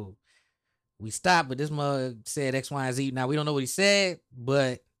 yo, we stopped, but this mug said X, Y, and Z. Now, we don't know what he said,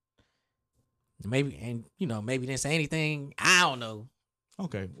 but maybe, and maybe didn't say anything. I don't know.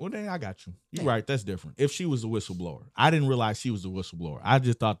 Okay, well, then I got you. You're right. That's different. If she was the whistleblower, I didn't realize she was the whistleblower. I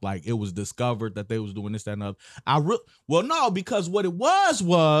just thought like it was discovered that they was doing this, that, and other. Well, no, because what it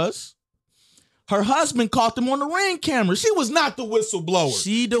was her husband caught them on the Ring camera. She was not the whistleblower.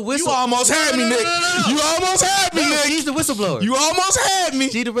 She the whistleblower. You almost had me, Nick. You almost had me, Nick. She's the whistleblower. You almost had me.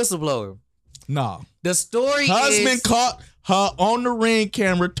 She the whistleblower. No. The story husband caught her on the Ring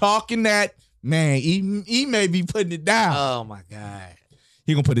camera talking that, man, he may be putting it down. Oh, my God.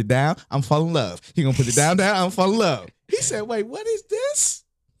 He gonna put it down, I'm falling in love. He gonna put it down, I'm falling in love. He said, wait, what is this?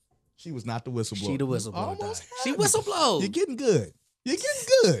 She was not the whistleblower. She the whistleblower. She whistleblower. You're getting good. You're getting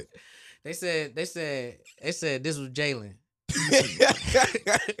good. They said this was Jalen.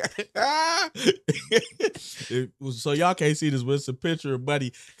 So y'all can't see this, but it's a picture of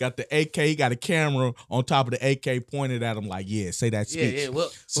Buddy got the AK. He got a camera on top of the AK pointed at him like, yeah, say that speech. Yeah.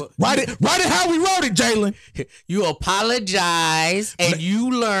 Well, write it how we wrote it, Jalen. You apologize and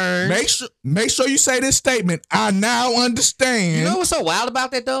you learn. Make sure you say this statement. I now understand. You know what's so wild about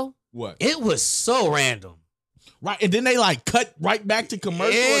that though? What? It was so random. Right, and then they like cut right back to commercial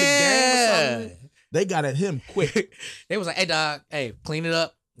or the game or something. They got at him quick. They was like, "Hey dog, hey, clean it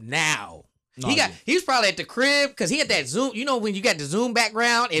up now." No, he was probably at the crib because he had that Zoom. You know when you got the Zoom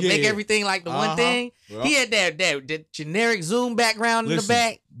background and make everything like the one thing. Yep. He had that generic Zoom background in the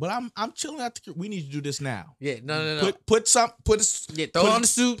back. But I'm chilling at the crib. We need to do this now. Yeah, no. Put on the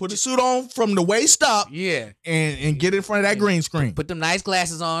suit. Put the suit on from the waist up. Yeah, and get in front of that green screen. Put them nice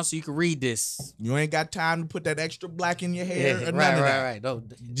glasses on so you can read this. You ain't got time to put that extra black in your hair. Yeah, or none of that. Right. No,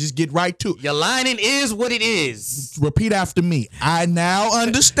 just get right to it. Your lining is what it is. Repeat after me. I now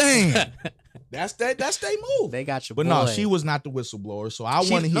understand. That's their move. They got you. But no, she was not the whistleblower. So I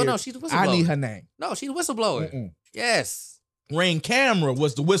want to hear. No, she's the whistleblower. I need her name. No, she's the whistleblower. Yes. Ring camera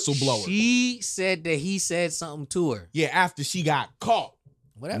was the whistleblower. She said that he said something to her. Yeah, after she got caught.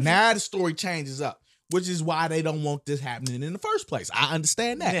 Whatever. Now the story changes up, which is why they don't want this happening in the first place. I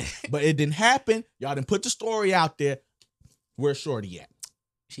understand that. But it didn't happen. Y'all didn't put the story out there. Where's Shorty at?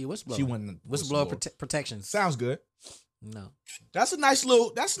 She whistleblower. She wasn't whistleblower protection. Sounds good. No. That's a nice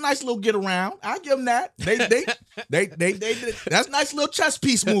little get around. I give them that. They that's a nice little chess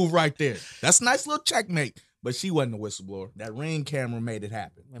piece move right there. That's a nice little checkmate. But she wasn't a whistleblower. That Ring camera made it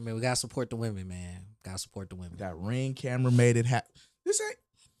happen. I mean, we gotta support the women, man. Gotta support the women. That Ring camera made it happen.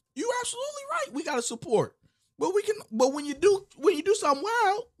 You absolutely right. We gotta support. But when you do something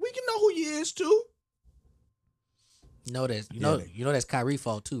wild, we can know who you is too. You know that's Kyrie's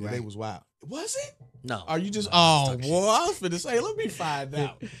fault too, right? They was wild. Was it? No. Are you just boy, I was finna say, let me find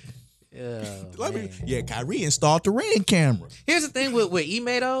out. Kyrie installed the Ring camera. Here's the thing with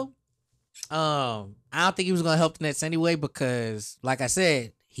Ime though. I don't think he was gonna help the Nets anyway because, like I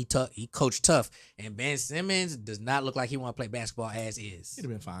said, he coached tough. And Ben Simmons does not look like he want to play basketball as is. He'd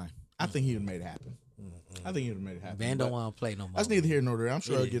have been fine. I think he would have made it happen. I think he would have made it happen. Ben don't want to play no more. That's neither here nor there. I'm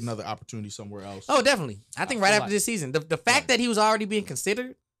sure he'll get another opportunity somewhere else. Oh, definitely. I think right after this season. The fact that he was already being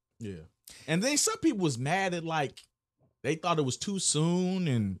considered. Yeah. And then some people was mad at like they thought it was too soon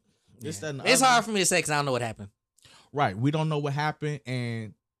and this, that, and the It's other. hard for me to say because I don't know what happened. Right. We don't know what happened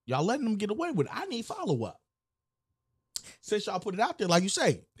and y'all letting them get away with it. I need follow-up. Since y'all put it out there, like you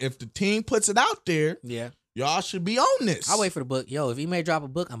say, if the team puts it out there, y'all should be on this. I'll wait for the book. Yo, if he may drop a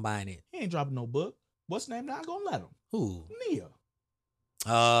book, I'm buying it. He ain't dropping no book. What's the name? Not gonna let him. Who? Nia.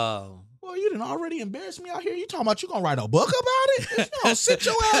 Oh. Well, you didn't already embarrass me out here. You talking about you gonna write a book about it? You know, sit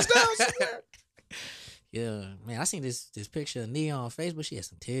your ass down somewhere. Yeah, man, I seen this picture of Nia on Facebook. She had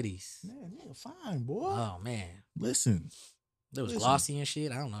some titties. Man, Nia fine, boy. Oh man. Listen. It was glossy and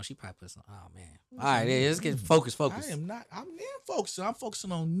shit. I don't know. She probably put some. Oh man. All right, let's get focus. I am not. I'm focusing. I'm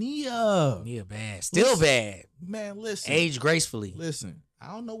focusing on Nia. Nia bad. Still bad. Man, listen. Age gracefully. Listen.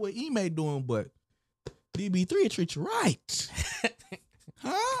 I don't know what Ime doing, but DB3 treat you right.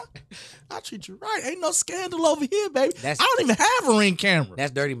 Huh? I treat you right. Ain't no scandal over here, baby. I don't even have a Ring camera.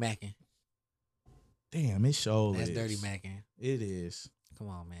 That's dirty macking. Damn, it sure That's is. dirty macking. It is. Come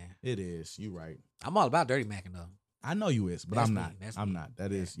on, man. It is. You right. I'm all about dirty macking though. I know you is, but That's I'm me. not. That's I'm me. not.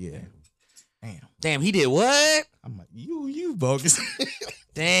 That is, yeah. Damn, he did what? I'm like, you bogus.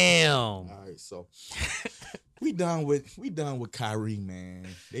 Damn. All right, so we done with Kyrie, man.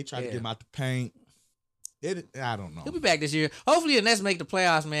 They tried to get him out the paint. I don't know. He'll be back this year. Hopefully the Nets make the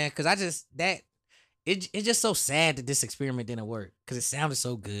playoffs, man. Because it's just so sad that this experiment didn't work. Because it sounded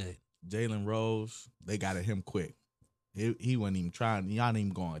so good. Jalen Rose, they got at him quick. He wasn't even trying. Y'all ain't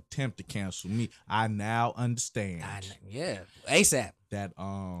even going to attempt to cancel me. I now understand. ASAP. That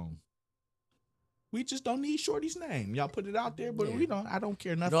we just don't need Shorty's name. Y'all put it out there, but we don't. I don't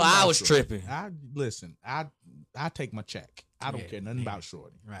care nothing. No, I was tripping. I take my check. I don't care nothing about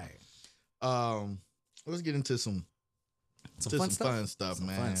Shorty. Right. Let's get into some fun stuff,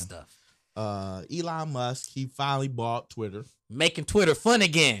 man. Fun stuff. Elon Musk, he finally bought Twitter, making Twitter fun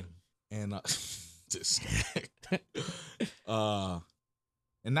again. And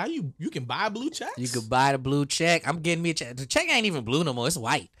and now you can buy blue checks. You could buy the blue check. I'm getting me a check. The check ain't even blue no more. It's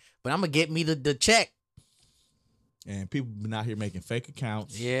white. But I'm gonna get me the check. And people been out here making fake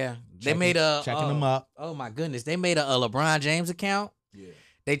accounts. Yeah, they made checking them up. Oh my goodness, they made a LeBron James account. Yeah,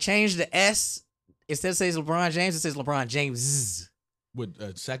 they changed the S. Instead of says LeBron James, it says LeBron James with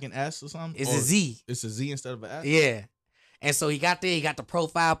a second S or something. It's a Z. It's a Z instead of an S. Yeah, and so he got there. He got the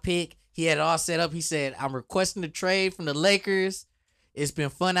profile pic. He had it all set up. He said, "I'm requesting a trade from the Lakers. It's been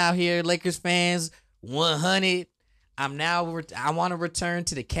fun out here, Lakers fans. 100. I want to return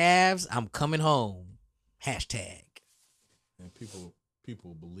to the Cavs. I'm coming home. Hashtag." And people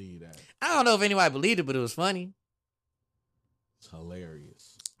believe that. I don't know if anybody believed it, but it was funny. It's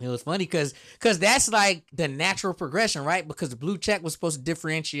hilarious. It was funny because that's like the natural progression, right? Because the blue check was supposed to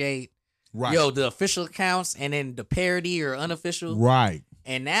differentiate, the official accounts and then the parody or unofficial, right?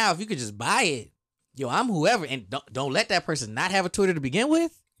 And now if you could just buy it, I'm whoever, and don't let that person not have a Twitter to begin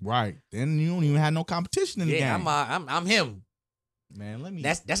with. Right. Then you don't even have no competition in the game. I'm him. Man,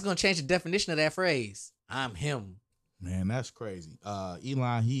 That's gonna change the definition of that phrase. I'm him. Man, that's crazy.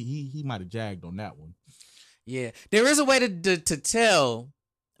 Elon, he might have jagged on that one. Yeah, there is a way to tell,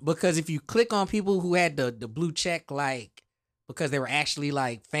 because if you click on people who had the blue check, like because they were actually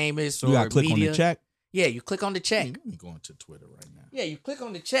like famous or you gotta click media, on the check. Yeah, you click on the check. Let me go into Twitter right now. Yeah, you click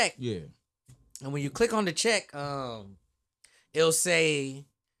on the check. Yeah, and when you click on the check, it'll say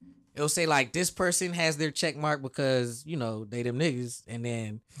like this person has their check mark because they them niggas, and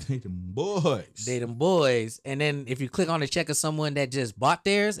then they them boys, and then if you click on the check of someone that just bought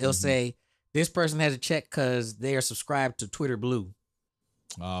theirs, it'll say this person has a check because they are subscribed to Twitter Blue.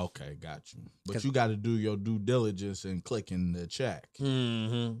 Oh, okay, got you. But you got to do your due diligence and click in the check.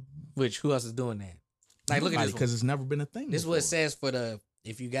 Mm-hmm. Which who else is doing that? Like, look at this, because it's never been a thing. This is what it says for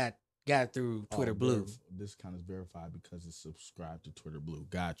if you got it through Twitter Blue. This kind of verified because it's subscribed to Twitter Blue.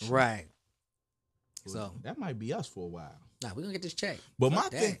 Got you. Right. So that might be us for a while. Nah, we're gonna get this check. But my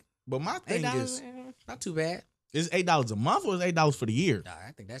thing is not too bad. Is $8 a month or is $8 for the year? Nah,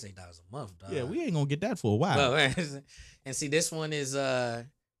 I think that's $8 a month, dog. Yeah, we ain't gonna get that for a while. Well, and see, this one is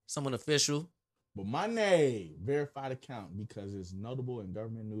someone official. But my name, verified account, because it's notable in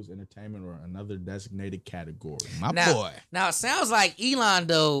government, news, entertainment, or another designated category. Boy. Now, it sounds like Elon,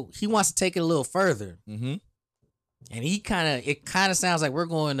 though, he wants to take it a little further. Mm-hmm. And it kind of sounds like we're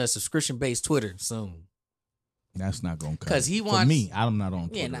going to subscription-based Twitter soon. That's not gonna cut. Because he wants for me. I'm not on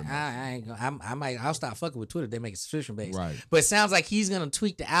Twitter. Yeah, I ain't gonna. I'll stop fucking with Twitter. They make it subscription based, right? But it sounds like he's gonna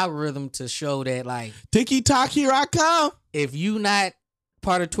tweak the algorithm to show that like TikTok, here I come. If you not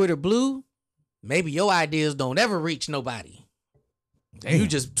part of Twitter Blue, maybe your ideas don't ever reach nobody. Damn. You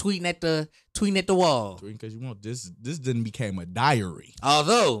just tweeting at the wall. Tweeting because you want this. This didn't became a diary.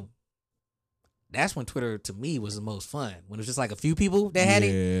 Although, that's when Twitter to me was the most fun. When it was just like a few people that had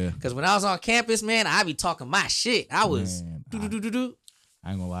it. Because when I was on campus, man, I be talking my shit. I was I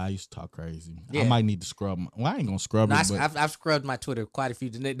ain't gonna lie, I used to talk crazy. Yeah. I might need to scrub. I ain't gonna scrub it. But I've scrubbed my Twitter quite a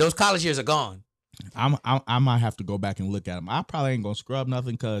few. Those college years are gone. I might have to go back and look at them. I probably ain't gonna scrub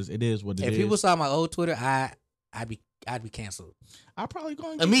nothing because it is what it is. If people saw my old Twitter, I'd be canceled. I probably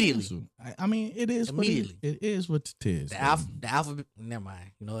going immediately. I mean, it is immediately. It is what it is. The alphabet. Never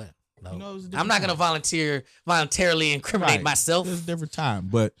mind. You know what? No, I'm not gonna voluntarily incriminate myself. It's a different time.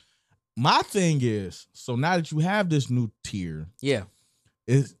 But my thing is, so now that you have this new tier,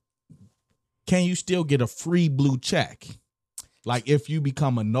 can you still get a free blue check? Like if you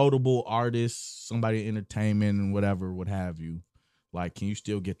become a notable artist, somebody in entertainment and whatever, what have you, like can you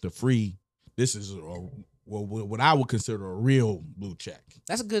still get the free? This is what I would consider a real blue check.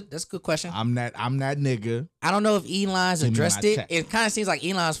 That's a good question. I'm that nigga. I don't know if Elon's addressed it. It kind of seems like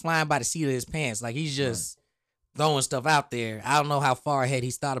Elon's flying by the seat of his pants. Like he's just throwing stuff out there. I don't know how far ahead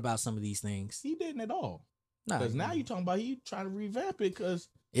he's thought about some of these things. He didn't at all. No, because now you talking about he trying to revamp it because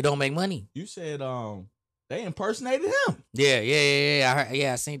it don't make money. You said they impersonated him. Yeah.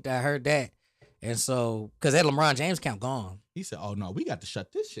 I heard that. And so, because that LeBron James count gone. He said, "Oh no, we got to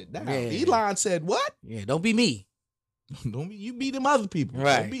shut this shit down." Yeah. Elon said, "What? Yeah, don't be me. Don't be you. Be them other people.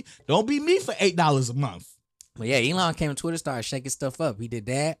 Right? Don't be me for $8 a month." But yeah, Elon came to Twitter, started shaking stuff up. He did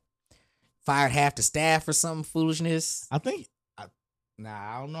that. Fired half the staff for some foolishness. I think. I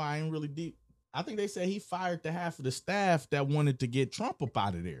don't know. I ain't really deep. I think they said he fired the half of the staff that wanted to get Trump up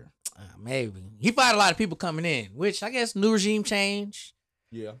out of there. Maybe he fired a lot of people coming in, which I guess new regime change.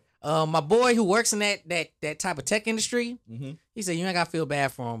 Yeah. My boy who works in that type of tech industry, he said you ain't gotta feel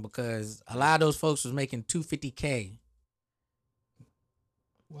bad for him because a lot of those folks was making $250K.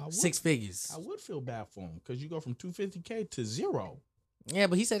 Well, 6 figures. I would feel bad for him because you go from $250K to $0. Yeah,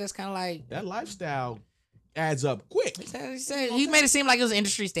 but he said that's kind of like that lifestyle adds up quick. He made it seem like it was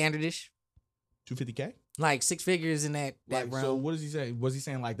industry standardish. $250K? Like 6 figures in that realm. So what does he say? Was he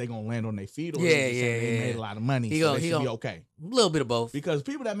saying like they gonna land on their feet, or they made a lot of money, so they should be okay? A little bit of both. Because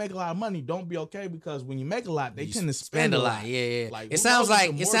people that make a lot of money don't be okay because when you make a lot, they tend to spend a lot. Yeah. Like, it sounds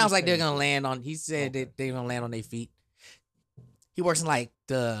like they're gonna land on. He said that they're gonna land on their feet. He works in like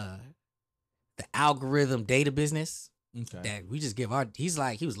the algorithm data business. Okay. That we just give our. He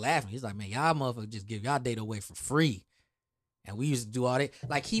was laughing. He's like, man, y'all motherfuckers just give y'all data away for free, and we used to do all that.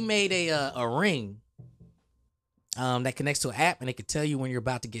 Like he made a ring. That connects to an app and it can tell you when you're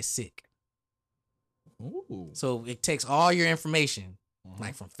about to get sick. Ooh. So it takes all your information,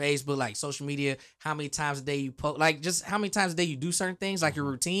 like from Facebook, like social media, how many times a day you post, like just how many times a day you do certain things, like your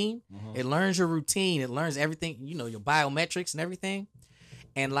routine. It learns your routine. It learns everything, your biometrics and everything.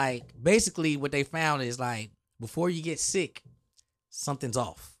 And like basically what they found is like before you get sick, something's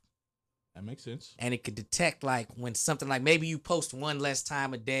off. That makes sense. And it could detect like when something like maybe you post one less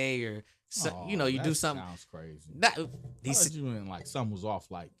time a day or you do something. Sounds crazy. You mean like something was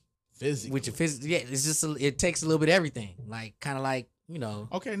off, like physically. With your yeah, it's just it takes a little bit of everything, like kind of like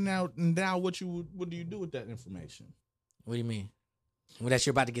Okay, now what do you do with that information? What do you mean? When that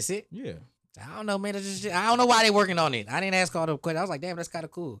you're about to get sick? Yeah. I don't know, man. I don't know why they working on it. I didn't ask all the questions. I was like, damn, that's kind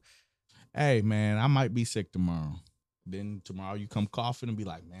of cool. Hey, man, I might be sick tomorrow. Then tomorrow you come coughing and be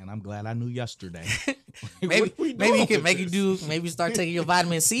like, man, I'm glad I knew yesterday. maybe you start taking your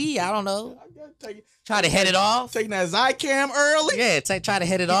vitamin C. I don't know. Try to head it off. Taking that Zicam early. Yeah, try to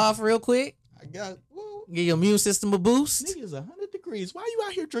head it off real quick. Give your immune system a boost. Niggas 100 degrees. Why you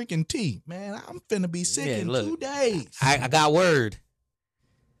out here drinking tea? Man, I'm finna be sick in 2 days. I got word.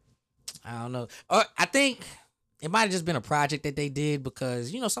 I don't know. Or I think it might have just been a project that they did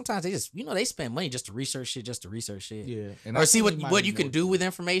because sometimes they just they spend money just to research shit. Yeah, and or see what you can do with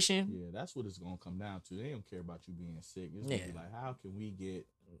information. Yeah, that's what it's gonna come down to. They don't care about you being sick. It's gonna be like,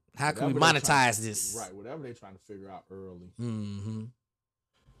 how can we monetize this? Right, whatever they're trying to figure out early.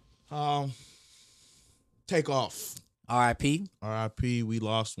 Take off. R.I.P. We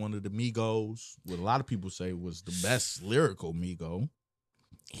lost one of the Migos. What a lot of people say was the best lyrical Migo.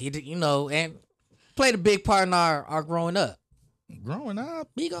 He did, and played a big part in our growing up. Growing up?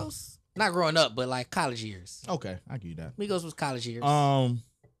 Migos? Not growing up, but like college years. Okay, I give you that. Migos was college years.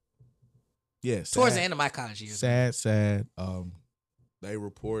 Yeah. Towards the end of my college years. Sad. They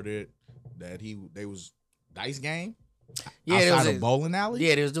reported that they was dice game. Yeah, outside of bowling alley.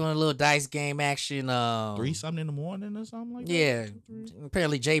 Yeah, they was doing a little dice game action. 3 something in the morning or something like that. Yeah,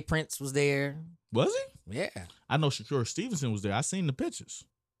 apparently Jay Prince was there. Was he? Yeah, I know Shakur Stevenson was there. I seen the pictures.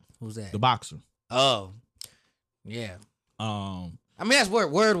 Who's that? The boxer. Oh, yeah. I mean, that's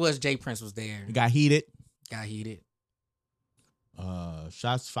word was Jay Prince was there. It got heated.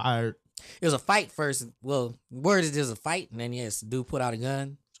 Shots fired. It was a fight first. Well, word is there's a fight, and then yes, dude put out a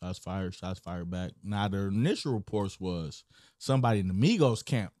gun. Shots fired back. Now, the initial reports was somebody in the Migos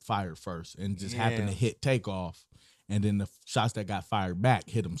camp fired first and just happened to hit Takeoff. And then the shots that got fired back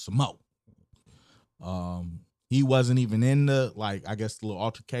hit him some more. He wasn't even in the, like, I guess the little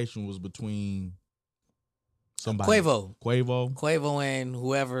altercation was between somebody. Quavo and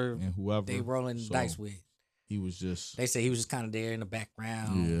whoever they rolling so dice with. He was just. They say he was just kind of there in the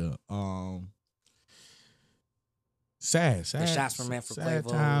background. Yeah. Sad. The shots were meant for sad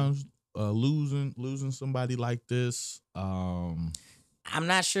Quavo. Times, losing somebody like this. I'm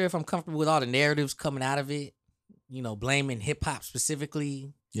not sure if I'm comfortable with all the narratives coming out of it. You know, blaming hip hop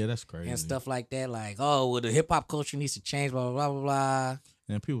specifically. Yeah, that's crazy. And stuff like that. Like, oh, well, the hip hop culture needs to change, blah, blah, blah, blah.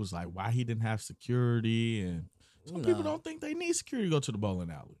 And people was like, why he didn't have security? And some people don't think they need security to go to the bowling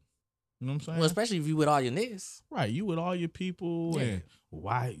alley. You know what I'm saying? Well, especially if you with all your niggas. Right, you with all your people. Yeah. And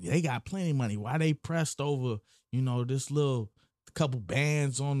why they got plenty of money. Why they pressed over, this little couple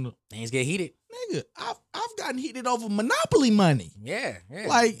bands on the... Things get heated. Nigga, I've gotten heated over Monopoly money. Yeah.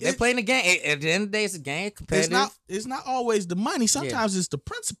 Like they're playing the game. At the end of the day, it's a game. Competitive. It's not always the money. Sometimes it's the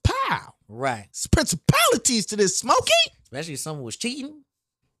principal. Right. It's principalities to this, Smokey. Especially if someone was cheating.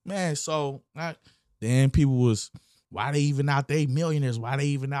 Man, so then people was, why they even out there millionaires? Why they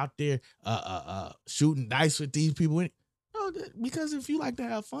even out there shooting dice with these people? No, because if you like to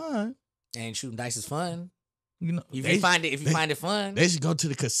have fun. And shooting dice is fun. If you find it fun, they should go to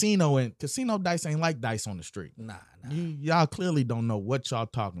the casino, and casino dice ain't like dice on the street. Nah. Y'all clearly don't know what y'all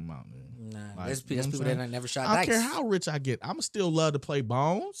talking about, man. Nah, there's people that never shot I dice. don't care how rich I get. I'ma still love to play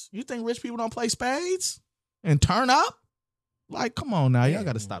bones. You think rich people don't play spades and turn up? Like, come on now, y'all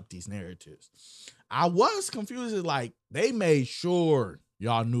got to stop these narratives. I was confused. Like, they made sure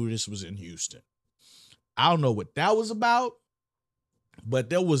y'all knew this was in Houston. I don't know what that was about.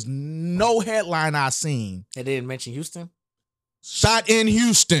 But there was no headline I seen. They didn't mention Houston? Shot in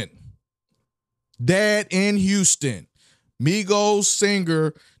Houston. Dead in Houston. Migos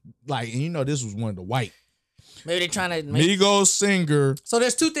singer, this was one of the white. Maybe they're trying to Migos singer. So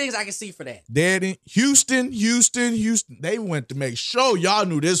there's two things I can see for that. Dead in Houston. They went to make sure y'all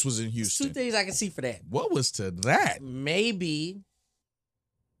knew this was in Houston. Two things I can see for that. What was to that? Maybe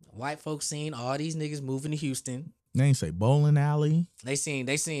white folks seen all these niggas moving to Houston. They ain't say bowling alley. They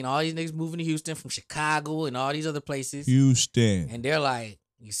seen all these niggas moving to Houston from Chicago and all these other places. Houston. And they're like,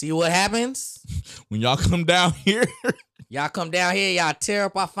 you see what happens? When y'all come down here. Y'all come down here, y'all tear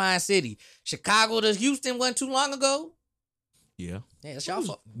up our fine city. Chicago to Houston wasn't too long ago. Yeah. Yeah, it's y'all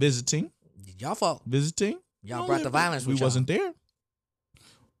fault. Visiting. Y'all fault. Visiting. Y'all brought the violence with y'all. We wasn't there.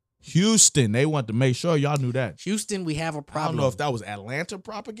 Houston, they want to make sure y'all knew that. Houston, we have a problem. I don't know if that was Atlanta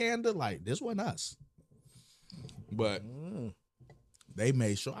propaganda. Like, this wasn't us. But they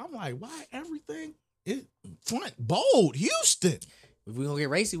made sure. I'm like, why everything is front bold? Houston. If we're going to get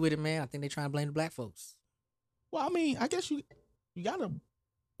racy with it, man, I think they're trying to blame the black folks. Well, I mean, I guess you got to.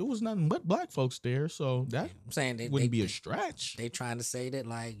 It was nothing but black folks there, so that I'm saying they wouldn't be a stretch. They trying to say that,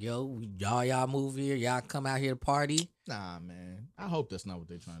 like, yo, y'all move here. Y'all come out here to party. Nah, man. I hope that's not what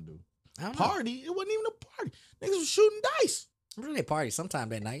they're trying to do. I don't Party? know. It wasn't even a party. Niggas was shooting dice. I'm sure they party sometime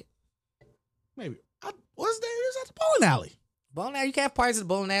that night. Maybe. What's there? It was at the bowling alley. Bowling alley? You can't have parties at the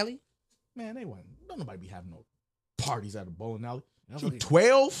bowling alley. Man, they wasn't. Don't nobody be having no parties at the bowling alley. Nobody.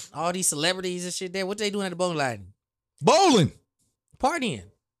 12? All these celebrities and shit there. What they doing at the bowling alley? Bowling. Partying.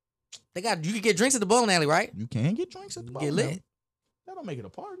 You can get drinks at the bowling alley, right? You can get drinks at the bowling alley. Get lit. That don't make it a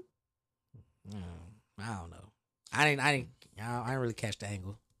party. I don't know. I didn't really catch the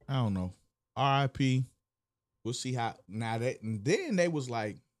angle. I don't know. R.I.P. We'll see how now that, and then they was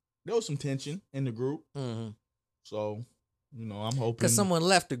like, there was some tension in the group. Mm-hmm. So, I'm hoping. Because someone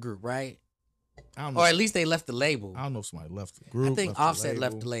left the group, right? I don't know. Or at least they left the label. I don't know if somebody left the group. I think Offset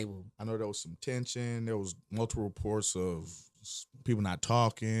left the label. I know there was some tension. There was multiple reports of people not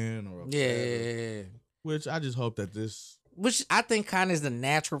talking or yeah. Which I just hope that this. Which I think kind of is the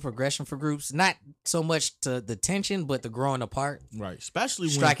natural progression for groups. Not so much to the tension, but the growing apart. Right. Especially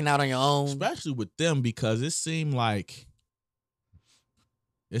striking out on your own. Especially with them, because it seemed like,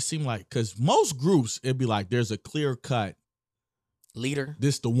 because most groups, it'd be like there's a clear cut leader.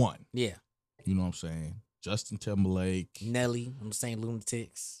 This the one. Yeah. You know what I'm saying? Justin Timberlake. Nelly. I'm saying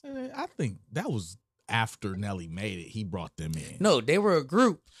Lunatics. I think that was after Nelly made it, he brought them in. No, they were a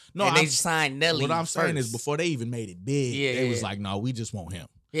group. No, and they signed Nelly. What I'm saying is, first. before they even made it big, they was like, "No, we just want him."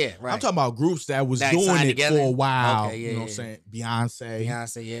 Yeah, right. I'm talking about groups that was That doing signed it together? for a while. Okay, yeah, you know what I'm yeah. saying? Beyonce.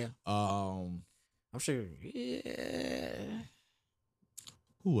 Beyonce, yeah. I'm sure. Yeah.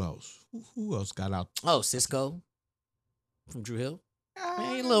 Who else? Who else got out? Oh, Cisco from Drew Hill. Uh,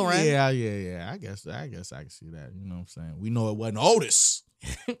 Ain't Lil Ren. Yeah. I guess I can see that. You know what I'm saying? We know it wasn't Otis.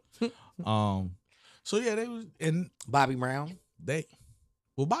 So yeah, they was and Bobby Brown.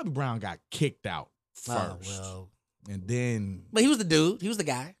 Bobby Brown got kicked out first. Oh, well. And then But he was the dude. He was the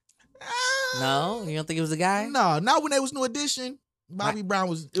guy. No, you don't think he was the guy? No, not when they was New Edition. Bobby Brown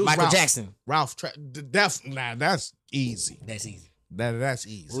was Michael Jackson. That's easy. That's easy. That's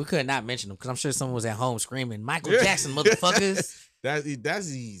easy. We could not mention him because I'm sure someone was at home screaming, Michael Jackson, motherfuckers. That's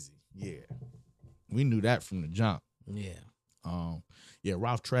easy. Yeah. We knew that from the jump. Yeah.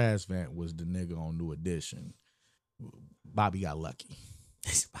 Ralph Tresvant was the nigga on New Edition. Bobby got lucky.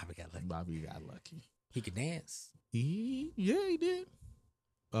 Bobby got lucky. He could dance. He did.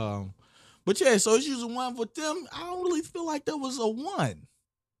 But yeah, so it's usually one for them. I don't really feel like there was a one.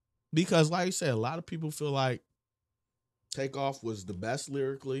 Because like you said, a lot of people feel like Takeoff was the best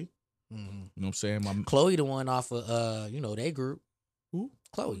lyrically. Mm-hmm. You know what I'm saying? Chloe the one off of their group. Who?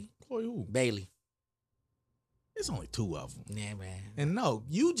 Chloe who? Bailey. It's only two of them. Yeah, man. And no,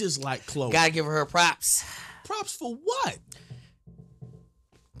 you just like Chloe. Gotta give her props. Props for what?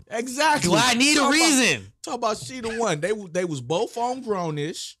 Exactly. Do I need a reason? Talk about she the one. They was both on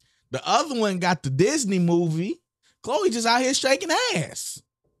Grownish. The other one got the Disney movie. Chloe just out here shaking ass.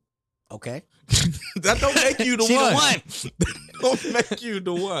 Okay. That don't make you the she one. The one. That don't make you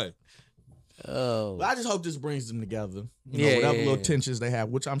the one. Oh. But I just hope this brings them together. You know, whatever little tensions they have,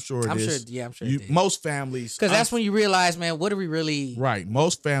 which I'm sure it is. I'm sure. Most families. Because that's when you realize, man, what are we really. Right.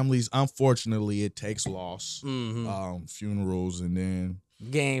 Most families, unfortunately, it takes loss. Mm-hmm. Funerals, and then.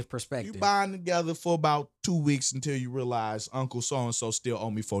 Games perspective. You bind together for about 2 weeks until you realize Uncle so-and-so still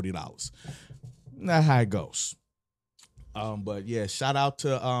owe me $40. That's how it goes. But yeah, shout out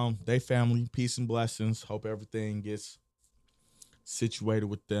to they family. Peace and blessings. Hope everything gets situated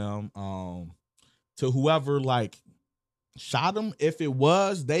with them. To whoever like shot them, if it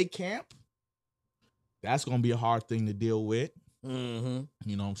was they camp, that's gonna be a hard thing to deal with. Mm-hmm.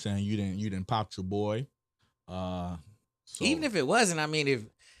 You know what I'm saying? You didn't pop your boy. So. Even if it wasn't, I mean, if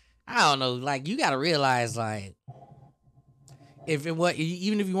I don't know, like you got to realize, like, if it was,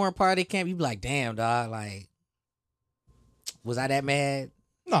 even if you weren't part of the camp, you'd be like, damn, dog, like, was I that mad?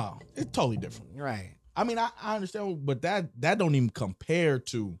 No, it's totally different. Right. I mean, I understand, but that don't even compare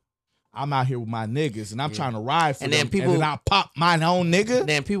to I'm out here with my niggas and I'm trying to ride for them, and then I pop my own nigga.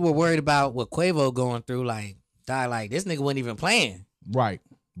 Then people were worried about what Quavo going through, like, dog, like this nigga wasn't even playing. Right.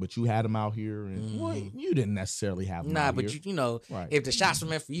 But you had him out here, and well, you didn't necessarily have him out but here. Right. If the shots were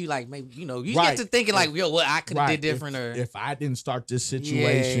meant for you, like maybe you get to thinking like, yo, what I could have did different, if I didn't start this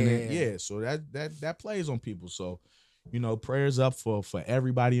situation, so that plays on people. So, prayers up for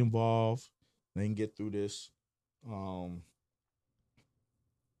everybody involved. They can get through this.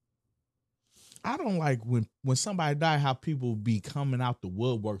 I don't like when somebody die, how people be coming out the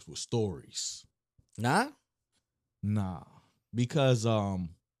woodworks with stories. Nah, because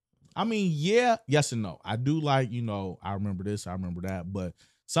I mean, yeah, yes and no. I do like, I remember this, I remember that, but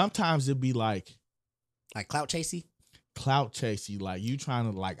sometimes it'd be like clout chasey, like you trying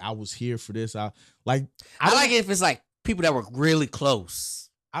to like I was here for this. I like it if it's like people that were really close.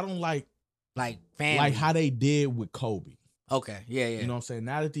 I don't like family, like how they did with Kobe. Okay, yeah. You know what I'm saying?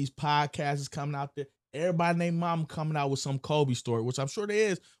 Now that these podcasts is coming out there, everybody named mom coming out with some Kobe story, which I'm sure there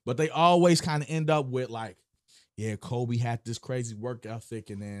is, but they always kind of end up with like, yeah, Kobe had this crazy work ethic,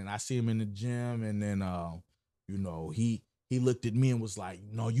 and then I see him in the gym, and then he looked at me and was like,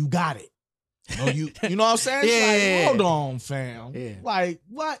 "No, you got it. No, you know what I'm saying? Like, hold on, fam. Yeah. Like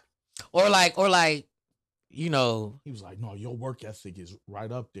what? Or like, he was like, "No, your work ethic is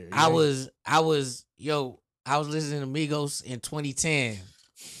right up there." I was listening to Migos in 2010,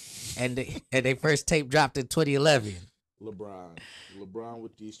 and they first tape dropped in 2011. LeBron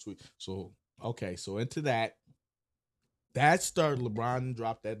with these tweets. So okay, so into that. That started, LeBron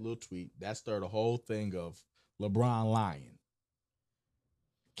dropped that little tweet. That started a whole thing of LeBron lying.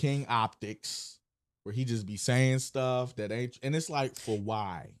 King Optics, where he just be saying stuff that ain't, and it's like, for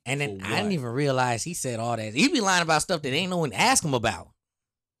why? And then I didn't even realize he said all that. He be lying about stuff that ain't no one to ask him about.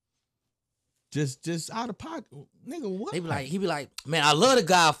 Just out of pocket. Nigga, what? He be like, man, I love The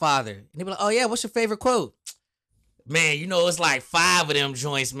Godfather. And he be like, oh yeah, what's your favorite quote? Man, it's like 5 of them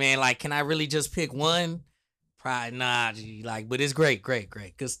joints, man. Like, can I really just pick one? Probably nah, G. Like, but it's great,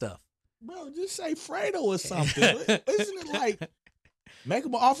 good stuff. Bro, just say Fredo or something. Isn't it like make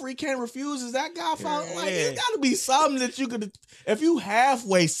him an offer he can't refuse? Is that guy found? Like, it got to be something that you could, if you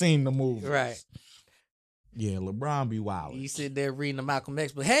halfway seen the movie. Right. Yeah, LeBron be wild. You sit there reading the Malcolm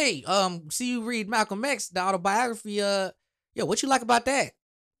X, but hey, see you read Malcolm X, the autobiography. What you like about that?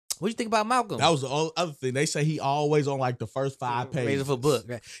 What you think about Malcolm? That was the other thing. They say he always on like the first 5 pages. Raising for book,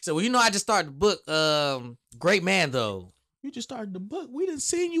 right? So I just started the book. Great man though. You just started the book. We didn't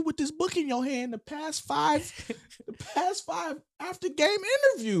see you with this book in your hand the past five after game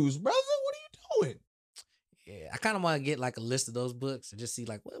interviews, brother. What are you doing? Yeah, I kind of want to get like a list of those books and just see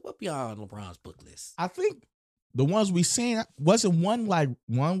like what be on LeBron's book list. I think the ones we seen wasn't one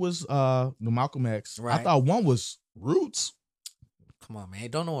was the Malcolm X. Right. I thought one was Roots. Come on, man.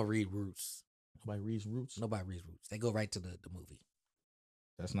 Don't no one read Roots. Nobody reads Roots. Nobody reads Roots. They go right to the movie.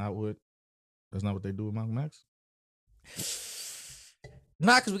 That's not what they do with Malcolm X.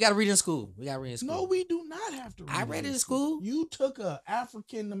 Nah, because we got to read in school. No, we do not have to read. I read it in school. You took a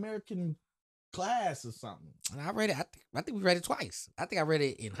African American class or something. I read it. I think we read it twice. I think I read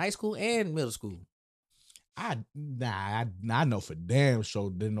it in high school and middle school. I know for damn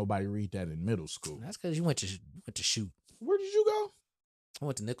sure didn't nobody read that in middle school. That's because you went to shoot. Where did you go? I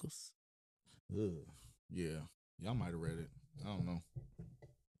went to Nichols. Yeah, y'all might have read it. I don't know.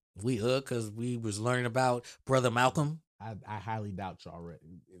 We because we was learning about Brother Malcolm. I highly doubt y'all read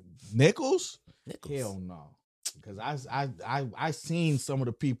Nichols. Hell no, because I seen some of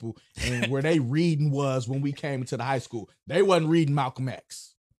the people and where they reading was when we came into the high school. They wasn't reading Malcolm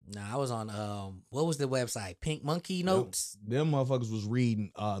X. Nah, I was on what was the website? Pink Monkey Notes. Them motherfuckers was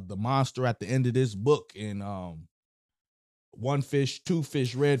reading the monster at the end of this book in one fish, two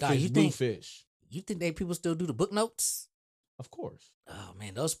fish, red fish, blue fish. You think they people still do the book notes? Of course. Oh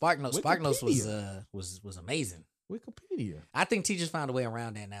man, those Spark Notes. Spark Notes was amazing. Wikipedia. I think teachers found a way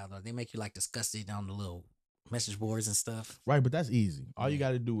around that now though. They make you like discuss it on the little message boards and stuff. Right, but that's easy. All you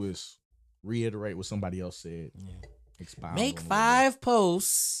got to do is reiterate what somebody else said. Yeah. Expound. Make 5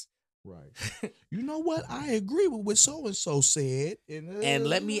 posts. Right. You know what? I agree with what so and so said, and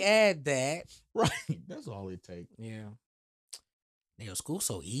let me add that. Right. That's all it takes. Yeah. School's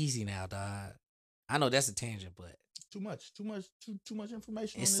so easy now, dog. I know that's a tangent, but too much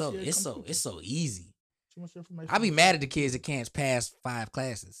information. It's so easy. Too much information. I be mad at the kids that can't pass 5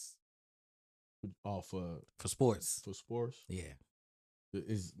 classes. For sports. For sports? Yeah.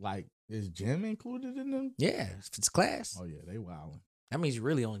 Is gym included in them? Yeah, if it's class. Oh yeah, they wilding. That means you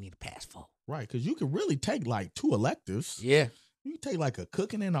really only need to pass 4. Right, because you could really take like 2 electives. Yeah. You can take like a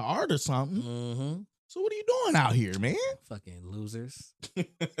cooking and an art or something. Mm-hmm. So what are you doing out here, man? Fucking losers.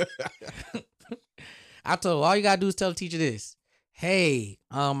 I told all you gotta do is tell the teacher this. Hey,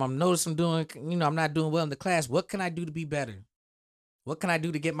 I'm noticing I'm not doing well in the class. What can I do to be better? What can I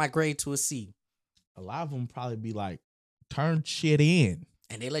do to get my grade to a C? A lot of them probably be like, turn shit in.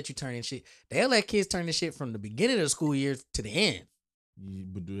 And they let you turn in shit. They'll let kids turn in shit from the beginning of the school year to the end.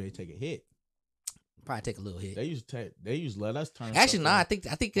 But do they take a hit? Probably take a little hit. They used to let us turn. Actually, no. I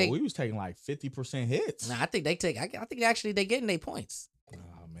think we was taking like 50% hits. No, I think they take. I think actually they getting their points.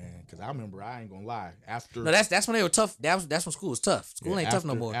 Oh man, because I remember I ain't gonna lie. After that's when they were tough. That's when school was tough. School ain't tough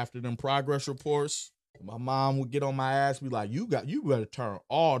no more. After them progress reports, my mom would get on my ass, be like, "You better turn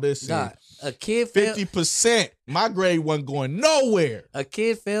all this in." A kid 50%. My grade wasn't going nowhere. A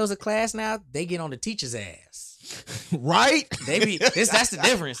kid fails a class now, they get on the teacher's ass. Right? That's the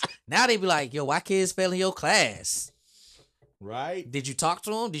difference. Now they be like, yo, why kids failing your class? Right? Did you talk to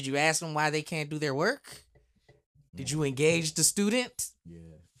them? Did you ask them why they can't do their work? Did you engage the student? Yeah.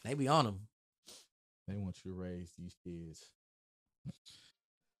 They be on them. They want you to raise these kids.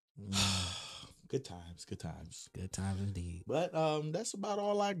 Good times. Good times indeed. But that's about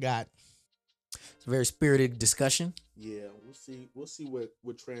all I got. It's a very spirited discussion. Yeah, we'll see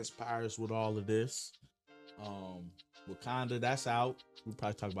what transpires with all of this. Wakanda, that's out. We'll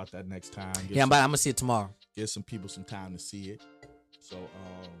probably talk about that next time. I'm gonna see it tomorrow. Give some people some time to see it. So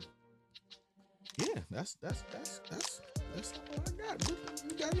yeah, that's all I got.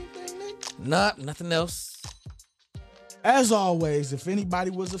 You got anything, Nick? Nah, nothing else. As always, if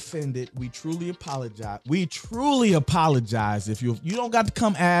anybody was offended, we truly apologize. We truly apologize. If you don't got to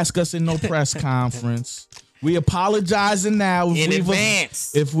come ask us in no press conference. We apologizing now in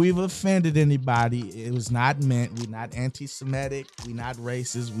advance. If we've offended anybody, it was not meant. We're not anti-Semitic. We're not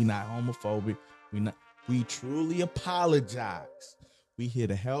racist. We're not homophobic. We truly apologize. We here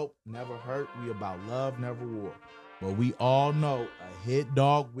to help, never hurt. We about love, never war. But we all know a hit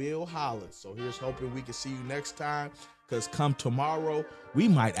dog will holler. So here's hoping we can see you next time. Because come tomorrow, we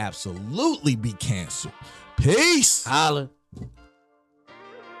might absolutely be canceled. Peace. Holla.